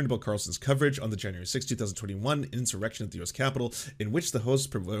be concerned about Carlson's coverage on the January 6, 2021 insurrection at the U.S. Capitol, in which the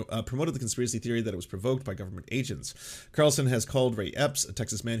host promoted the conspiracy theory that it was provoked by government agents. Carlson has called Ray Epps, a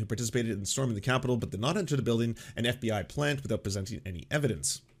Texas man who participated in storming the Capitol but did not enter the building, an FBI plant without presenting any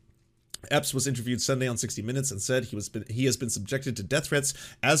evidence. Epps was interviewed Sunday on 60 Minutes and said he has been subjected to death threats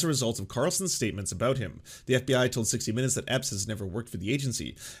as a result of Carlson's statements about him. The FBI told 60 Minutes that Epps has never worked for the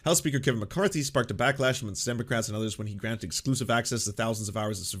agency. House Speaker Kevin McCarthy sparked a backlash amongst Democrats and others when he granted exclusive access to thousands of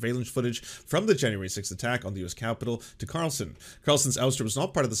hours of surveillance footage from the January 6th attack on the U.S. Capitol to Carlson. Carlson's ouster was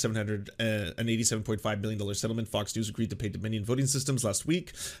not part of the $787.5 million settlement Fox News agreed to pay Dominion Voting Systems last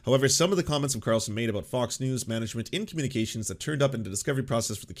week. However, some of the comments of Carlson made about Fox News management in communications that turned up in the discovery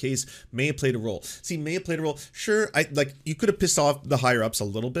process for the case may have played a role. May have played a role. Sure, you could have pissed off the higher ups a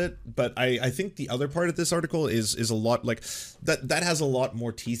little bit, but I think the other part of this article is a lot like that has a lot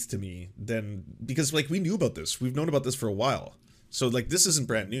more teeth to me than, because we knew about this. We've known about this for a while. So this isn't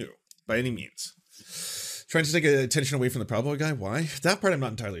brand new by any means. Trying to take attention away from the Proud Boy guy. Why? That part I'm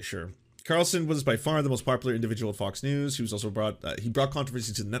not entirely sure. Carlson was by far the most popular individual at Fox News. He was also brought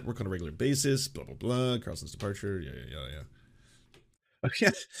controversy to the network on a regular basis. Blah blah blah. Carlson's departure. Yeah.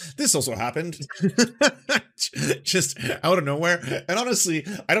 Yeah, this also happened just out of nowhere. And honestly,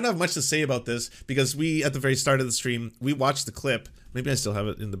 I don't have much to say about this because we, at the very start of the stream, we watched the clip. Maybe I still have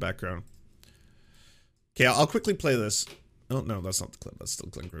it in the background. Okay, I'll quickly play this. Oh, no, that's not the clip. That's still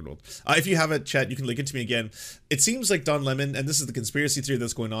Glenn Greenwald. If you have it, chat, you can link it to me again. It seems like Don Lemon, and this is the conspiracy theory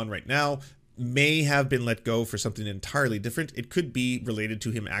that's going on right now, may have been let go for something entirely different. It could be related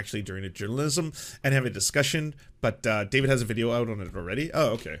to him actually during a journalism and have a discussion, but David has a video out on it already. Oh,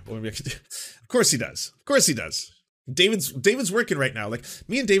 okay. Well, maybe I could do. Of course he does. Of course he does. David's working right now.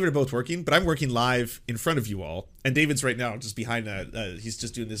 Me and David are both working, but I'm working live in front of you all, and David's right now just behind he's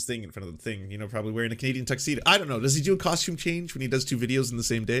just doing this thing in front of the thing, probably wearing a Canadian tuxedo. I don't know. Does he do a costume change when he does 2 videos in the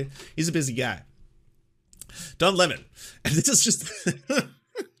same day? He's a busy guy. Don Lemon. And this is just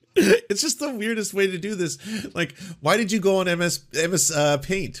it's just the weirdest way to do this. Why did you go on MS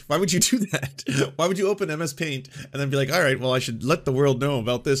Paint? Why would you do that? Why would you open MS Paint and then be like, all right, well, I should let the world know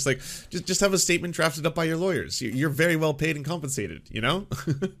about this? Just have a statement drafted up by your lawyers. You're very well paid and compensated,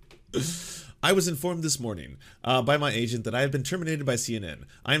 I was informed this morning by my agent that I have been terminated by CNN.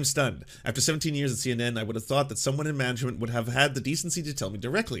 I am stunned. After 17 years at CNN, I would have thought that someone in management would have had the decency to tell me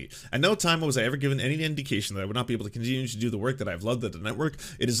directly. At no time was I ever given any indication that I would not be able to continue to do the work that I've loved at the network.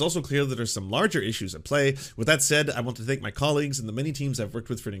 It is also clear that there are some larger issues at play. With that said, I want to thank my colleagues and the many teams I've worked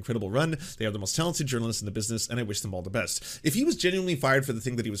with for an incredible run. They are the most talented journalists in the business, and I wish them all the best. If he was genuinely fired for the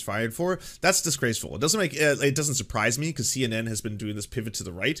thing that he was fired for, that's disgraceful. It doesn't surprise me because CNN has been doing this pivot to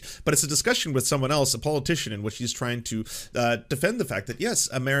the right, but it's a discussion conversation with someone else, a politician, in which he's trying to defend the fact that, yes,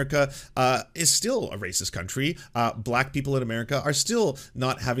 America is still a racist country. Black people in America are still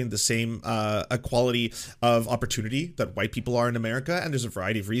not having the same equality of opportunity that white people are in America, and there's a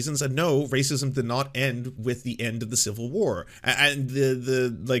variety of reasons. And no, racism did not end with the end of the Civil War, and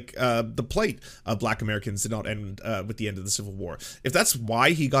the plight of Black Americans did not end with the end of the Civil War. If that's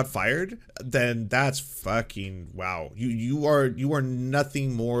why he got fired, then that's fucking wow. You are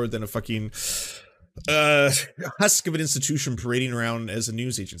nothing more than a fucking husk of an institution parading around as a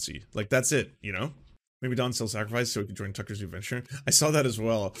news agency. Like, that's it, you know? Maybe Don self-sacrificed so he could join Tucker's new venture. I saw that as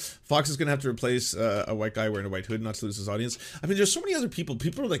well. Fox is going to have to replace a white guy wearing a white hood not to lose his audience. I mean, there's so many other people.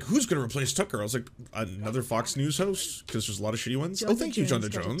 People are like, who's going to replace Tucker? I was like, another Fox News host? Because there's a lot of shitty ones. Oh, thank you, John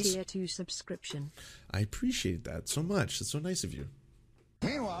Jones. Tier 2 subscription. I appreciate that so much. That's so nice of you.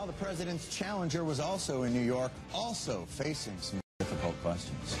 Meanwhile, the president's challenger was also in New York, also facing some difficult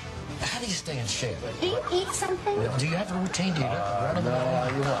questions. How do you stay in shape? Do you eat something? Do you have a routine? Do you run of the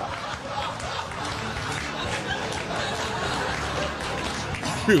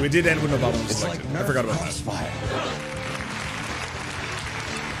True, it did end when Obama was elected. I forgot about that.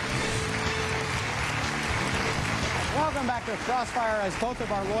 Welcome back to Crossfire. As both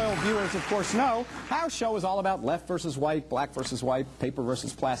of our loyal viewers, of course, know, our show is all about left versus white, black versus white, paper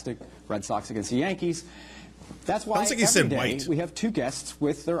versus plastic, Red Sox against the Yankees. That's why every day we have two guests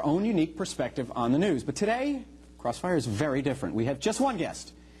with their own unique perspective on the news. But today, Crossfire is very different. We have just one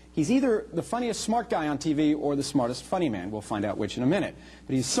guest. He's either the funniest smart guy on TV or the smartest funny man. We'll find out which in a minute.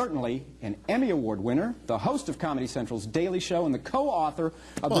 But he's certainly an Emmy Award winner, the host of Comedy Central's Daily Show, and the co-author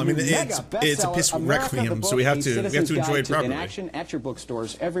of the mega bestseller, it's a PISSREQUIEM, so we have to enjoy it properly. In action at your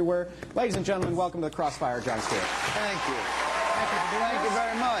bookstores everywhere. Ladies and gentlemen, welcome to the Crossfire, Jon Stewart. Thank you. Thank you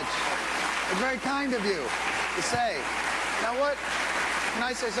very much. It's very kind of you to say. Now what? Can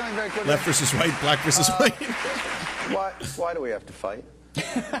I say something very quickly? Left versus white, black versus white. Why do we have to fight?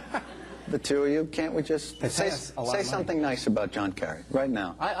 The two of you, can't we just say something nice about John Kerry right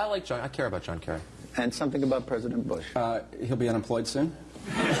now? I like John. I care about John Kerry. And something about President Bush. He'll be unemployed soon.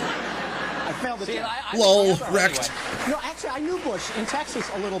 I failed the test. Lol, wrecked. No, actually, I knew Bush in Texas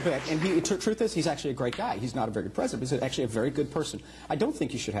a little bit, and truth is, he's actually a great guy. He's not a very good president, but he's actually a very good person. I don't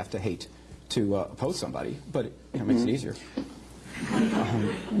think you should have to hate to oppose somebody, but it makes it easier.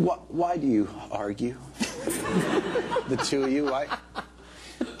 Why do you argue? The two of you,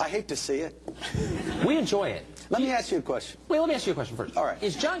 I hate to see it. We enjoy it. Let me ask you a question. Wait, let me ask you a question first. All right.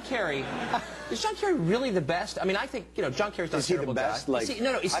 Is John Kerry really the best? I mean, I think, John Kerry's not a terrible guy. Is he the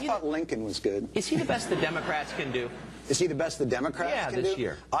best? I thought Lincoln was good. Is he the best the Democrats can do? Is he the best the Democrats can do? Yeah, this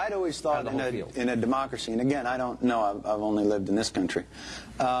year. I'd always thought in a democracy, and again, I don't know, I've only lived in this country,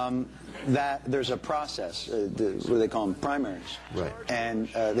 that there's a process, what do they call them, primaries. Right. And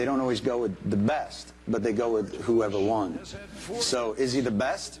they don't always go with the best, but they go with whoever won. So is he the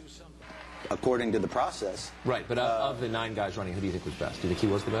best? According to the process. Right, but of the 9 guys running, who do you think was best? Do you think he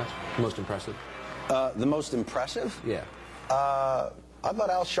was the best? The most impressive? The most impressive? Yeah. I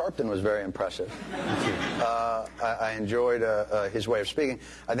thought Al Sharpton was very impressive. I enjoyed his way of speaking.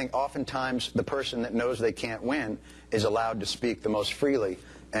 I think oftentimes the person that knows they can't win is allowed to speak the most freely,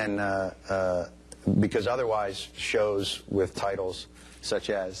 and because otherwise shows with titles such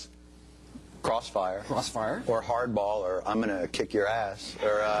as Crossfire, or Hardball, or I'm gonna kick your ass,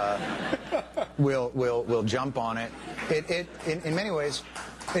 or we'll jump on it. In many ways,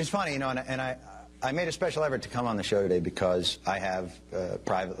 it's funny, and I made a special effort to come on the show today because I have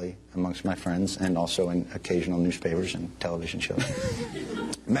privately amongst my friends and also in occasional newspapers and television shows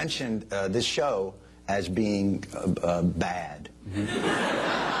mentioned this show as being bad.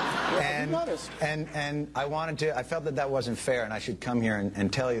 And I felt that wasn't fair, and I should come here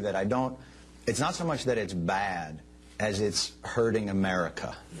and tell you that I don't. It's not so much that it's bad as it's hurting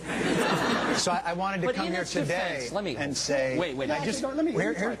America. So I wanted to come here today and say,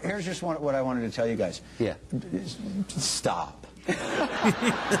 here's just what I wanted to tell you guys. Yeah. Stop.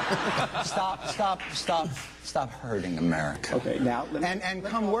 Stop hurting America. Okay, now and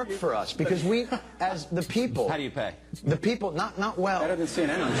come work for us, because we, as the people. How do you pay? The people, not well. Better than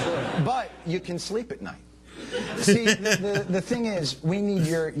CNN, I'm sure. But you can sleep at night. See, the thing is, we need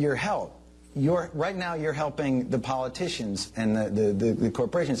your help. Right now you're helping the politicians and the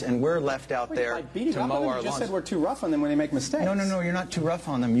corporations, and we're left out there to mow our lawns. You just said we're too rough on them when they make mistakes. No, you're not too rough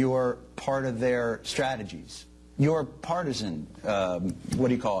on them. You're part of their strategies. You're partisan, what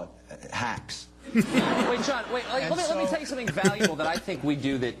do you call it, hacks. Wait, John, let me tell you something valuable that I think we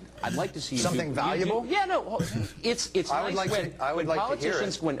do that I'd like to see you do. Something valuable? Yeah, no, it's I would nice like to hear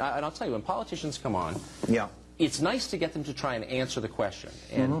it. And I'll tell you, when politicians come on, yeah, it's nice to get them to try and answer the question.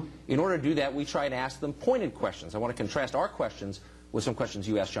 And in order to do that, we try and ask them pointed questions. I want to contrast our questions with some questions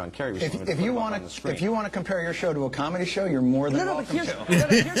you asked John Kerry. If you want to compare your show to a comedy show, you're more than welcome to.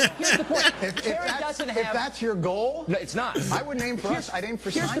 Here's the point. If that's your goal, no, it's not. I wouldn't aim for us. I'd aim for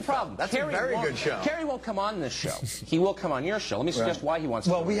Seinfeld. Here's the problem. That's a very good show. Kerry won't come on this show. He will come on your show. Let me suggest why he wants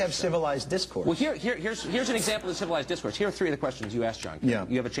to. Well, we have civilized discourse. Well, here's an example of civilized discourse. Here are 3 of the questions you asked John Kerry. Yeah.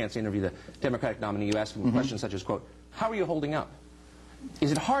 You have a chance to interview the Democratic nominee. You ask him questions such as, quote, how are you holding up?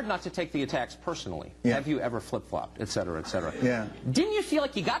 Is it hard not to take the attacks personally? Yeah. Have you ever flip-flopped, et cetera, et cetera? Yeah. Didn't you feel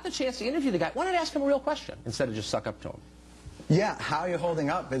like you got the chance to interview the guy? Why not ask him a real question instead of just suck up to him? Yeah, how you're holding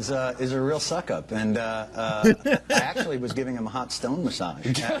up is a real suck-up, and I actually was giving him a hot stone massage.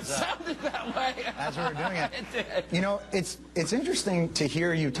 It sounded that way. As we were doing it. It did. You know, it's interesting to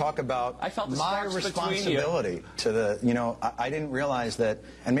hear you talk about my responsibility to the, you know, I didn't realize that,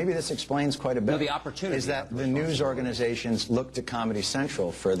 and maybe this explains quite a bit, the opportunity is that the news organizations look to Comedy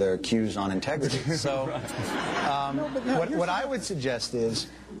Central for their cues on integrity. So what I would suggest is,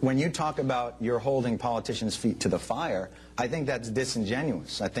 when you talk about you're holding politicians' feet to the fire, I think that's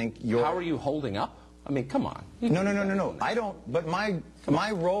disingenuous. I think you're... How are you holding up? I mean, come on. No. I don't... But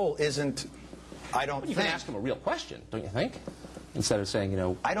my role isn't... I don't think... You can ask him a real question, don't you think? Instead of saying, you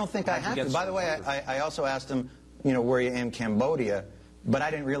know... I don't think I have to. By the way, I also asked him, you know, were you in Cambodia? But I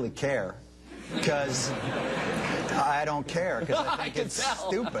didn't really care. Because... I don't care, because I think it's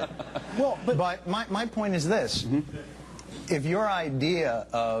stupid. Well, but my point is this. If your idea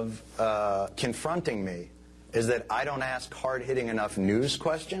of confronting me is that I don't ask hard-hitting enough news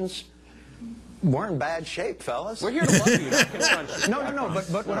questions, we're in bad shape, fellas. We're here to love you, not confront you. No.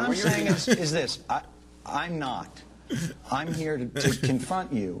 But what I'm saying is this. I'm not. I'm here to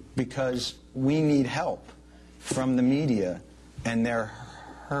confront you because we need help from the media, and they're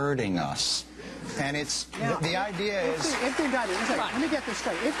hurting us. And it's the idea is... If the indictment is... Let me get this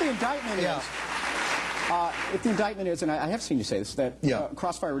straight. If the indictment is... if the indictment is, and I have seen you say this, that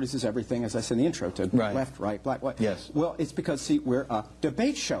Crossfire reduces everything, as I said in the intro, to left, right, black, white. Yes. Well, it's because, see, we're a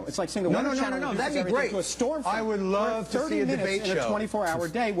debate show. It's like saying the Weather Channel reduces that'd be everything great. to a storm front. I would love to see a debate show. In a 24-hour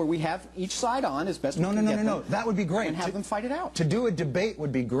day where we have each side on as best we can get them. That would be great. And have them fight it out. To do a debate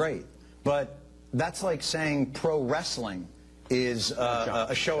would be great, but that's like saying pro wrestling is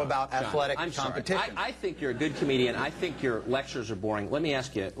a show about athletic competition. I think you're a good comedian. I think your lectures are boring. Let me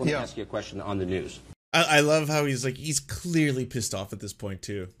ask you a question on the news. I love how he's clearly pissed off at this point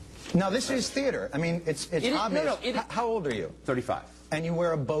too. Now this is theater. I mean, it's obvious. How old are you? 35. And you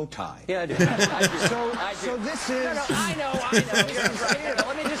wear a bow tie. Yeah, I do. So this is... I know.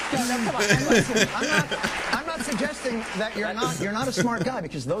 Let me just... come on. And listen, I'm not suggesting that you're not a smart guy,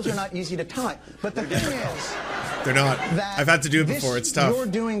 because those are not easy to tie. But the thing is... They're not. I've had to do it before. It's tough. You're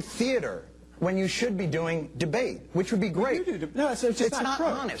doing theater when you should be doing debate, which would be great. No, it's not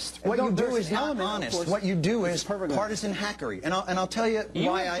honest. What you do is not honest. What you do is partisan hackery. And I'll tell you why I know it.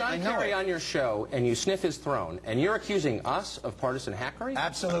 You have John Kerry on your show, and you sniff his throne, and you're accusing us of partisan hackery?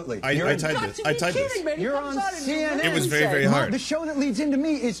 Absolutely. I typed this. You're on CNN. It was very, very hard. The show that leads into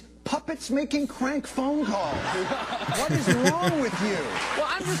me is puppets making crank phone calls. What is wrong with you? Well,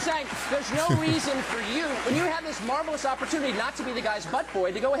 I'm just saying, there's no reason for you, when you have this marvelous opportunity not to be the guy's butt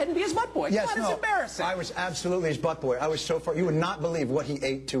boy, to go ahead and be his butt boy. Yes, It's embarrassing. I was absolutely his butt boy. I was so far. You would not believe what he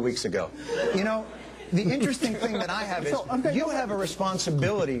ate 2 weeks ago. You know, the interesting thing that I have is you have a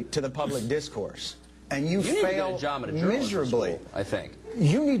responsibility to the public discourse, and you fail need to get a job at a miserably. School, I think.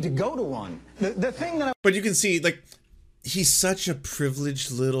 You need to go to one. The thing that But you can see, like, he's such a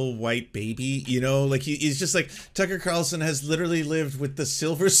privileged little white baby, you know, like he's just like, Tucker Carlson has literally lived with the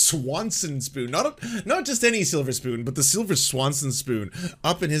silver Swanson spoon, not just any silver spoon, but the silver Swanson spoon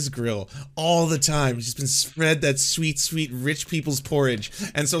up in his grill all the time. He's just been spread that sweet, sweet rich people's porridge.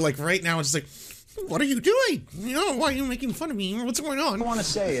 And so like right now it's like, what are you doing? You know, why are you making fun of me? What's going on? What I want to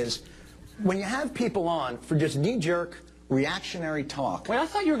say is, when you have people on for just knee-jerk reactionary talk. Wait, I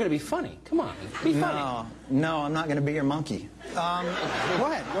thought you were going to be funny. Come on, be funny. No, I'm not going to be your monkey. Go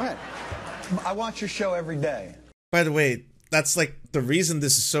ahead. I watch your show every day. By the way, that's like the reason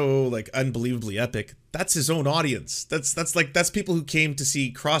this is so like unbelievably epic. That's his own audience. That's people who came to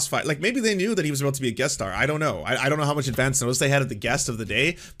see Crossfire. Like maybe they knew that he was about to be a guest star. I don't know. I don't know how much advance notice they had of the guest of the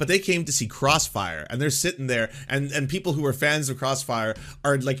day, but they came to see Crossfire, and they're sitting there, and people who are fans of Crossfire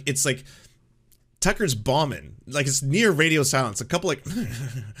are like, it's like Tucker's bombing, like it's near radio silence. A couple like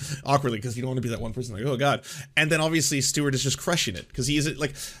awkwardly, because you don't want to be that one person like, oh god. And then obviously Stewart is just crushing it, because he is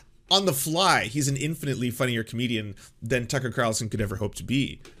like on the fly. He's an infinitely funnier comedian than Tucker Carlson could ever hope to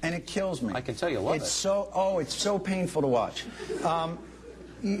be. And it kills me. I can tell you love it. It's so painful to watch.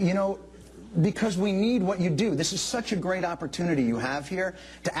 You know, Because we need what you do. This is such a great opportunity you have here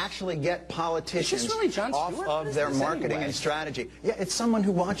to actually get politicians off of their marketing and strategy. Yeah, it's someone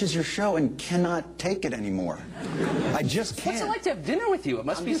who watches your show and cannot take it anymore. I just can't. What's it like to have dinner with you? It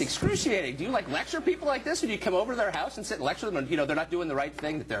must be excruciating. Do you like lecture people like this, or do you come over to their house and sit and lecture them, and you know they're not doing the right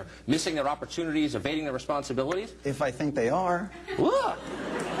thing, that they're missing their opportunities, evading their responsibilities? If I think they are. Ugh.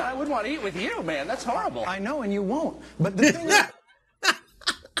 I wouldn't want to eat with you, man. That's horrible. I know, and you won't. But the thing is...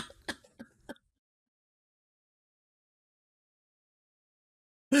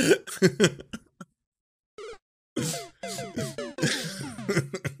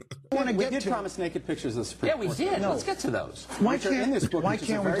 We did promise naked pictures of the Supreme Court. Yeah, we did. No. Let's get to those. Why can't we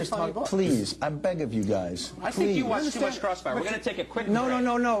just talk? Please, I beg of you guys. I think you watch too much Crossfire. We're going to take a quick break. No.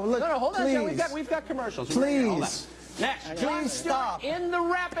 Look, no, hold on. Please. We've got commercials. Please. Next, please stop. In the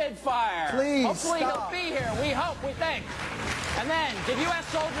rapid fire. Please Hopefully stop. he'll be here. We hope. We think. And then, did U.S.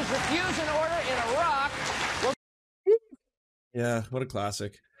 soldiers refuse an order in Iraq? Yeah, what a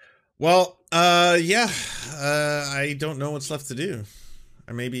classic. Well, I don't know what's left to do.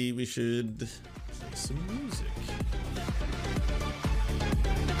 Or maybe we should play some music.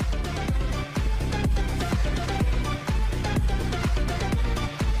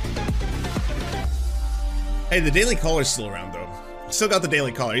 Hey, the Daily Caller's still around, though. Still got the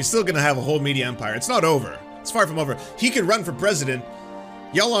Daily Caller. He's still gonna have a whole media empire. It's not over. It's far from over. He could run for president.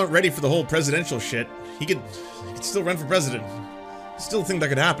 Y'all aren't ready for the whole presidential shit. He could still run for president. Still think that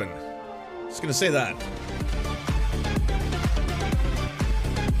could happen. Just gonna say that.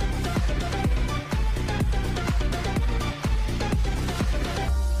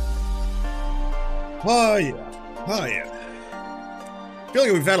 Oh yeah. Oh yeah. I feel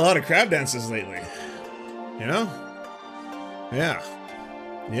like we've had a lot of crab dances lately. You know? Yeah.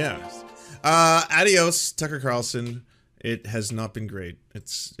 Yeah. Adios, Tucker Carlson. It has not been great.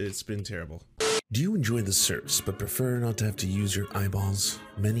 It's been terrible. Do you enjoy the surfs but prefer not to have to use your eyeballs?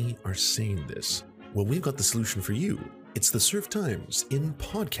 Many are saying this. Well, we've got the solution for you. It's the Surf Times in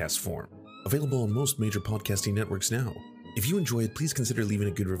podcast form. Available on most major podcasting networks now. If you enjoy it, please consider leaving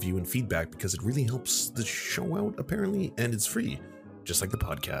a good review and feedback because it really helps the show out, apparently, and it's free. Just like the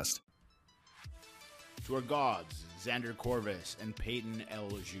podcast. To our gods, Xander Corvus and Peyton L.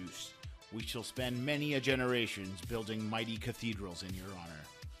 Juste, we shall spend many a generations building mighty cathedrals in your honor.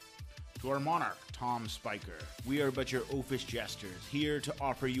 To our monarch, Tom Spiker, we are but your oafish jesters, here to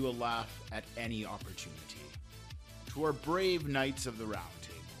offer you a laugh at any opportunity. To our brave knights of the Round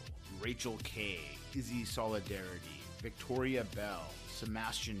Table, Rachel K., Izzy Solidarity, Victoria Bell,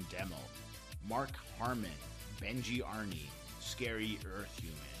 Sebastian Demmel, Mark Harmon, Benji Arney, Scary Earth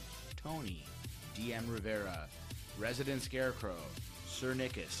Human, Tony, DM Rivera, Resident Scarecrow, Sir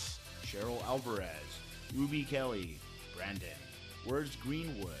Nickus, Cheryl Alvarez, Ruby Kelly, Brandon, Words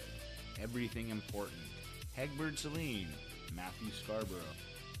Greenwood, Everything Important, Hegbert Celine, Matthew Scarborough,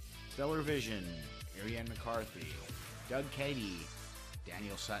 Stellar Vision, Ariane McCarthy, Doug Cady,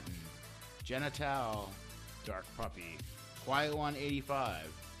 Daniel Sutton, Jenna Tao, Dark Puppy, Quiet One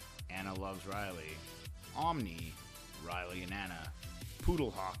 85, Anna Loves Riley, Omni, Riley and Anna,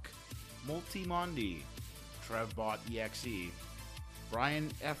 Poodlehawk, Multimondi, Trevbot EXE, Brian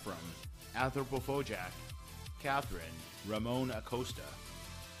Ephraim, Anthropophojack, Catherine, Ramon Acosta,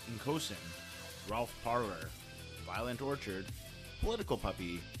 Incosin, Ralph Parler, Violent Orchard, Political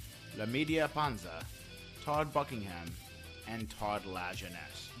Puppy, La Media Panza, Todd Buckingham, and Todd La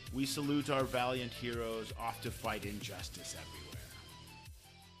Jeunesse. We salute our valiant heroes off to fight injustice everywhere.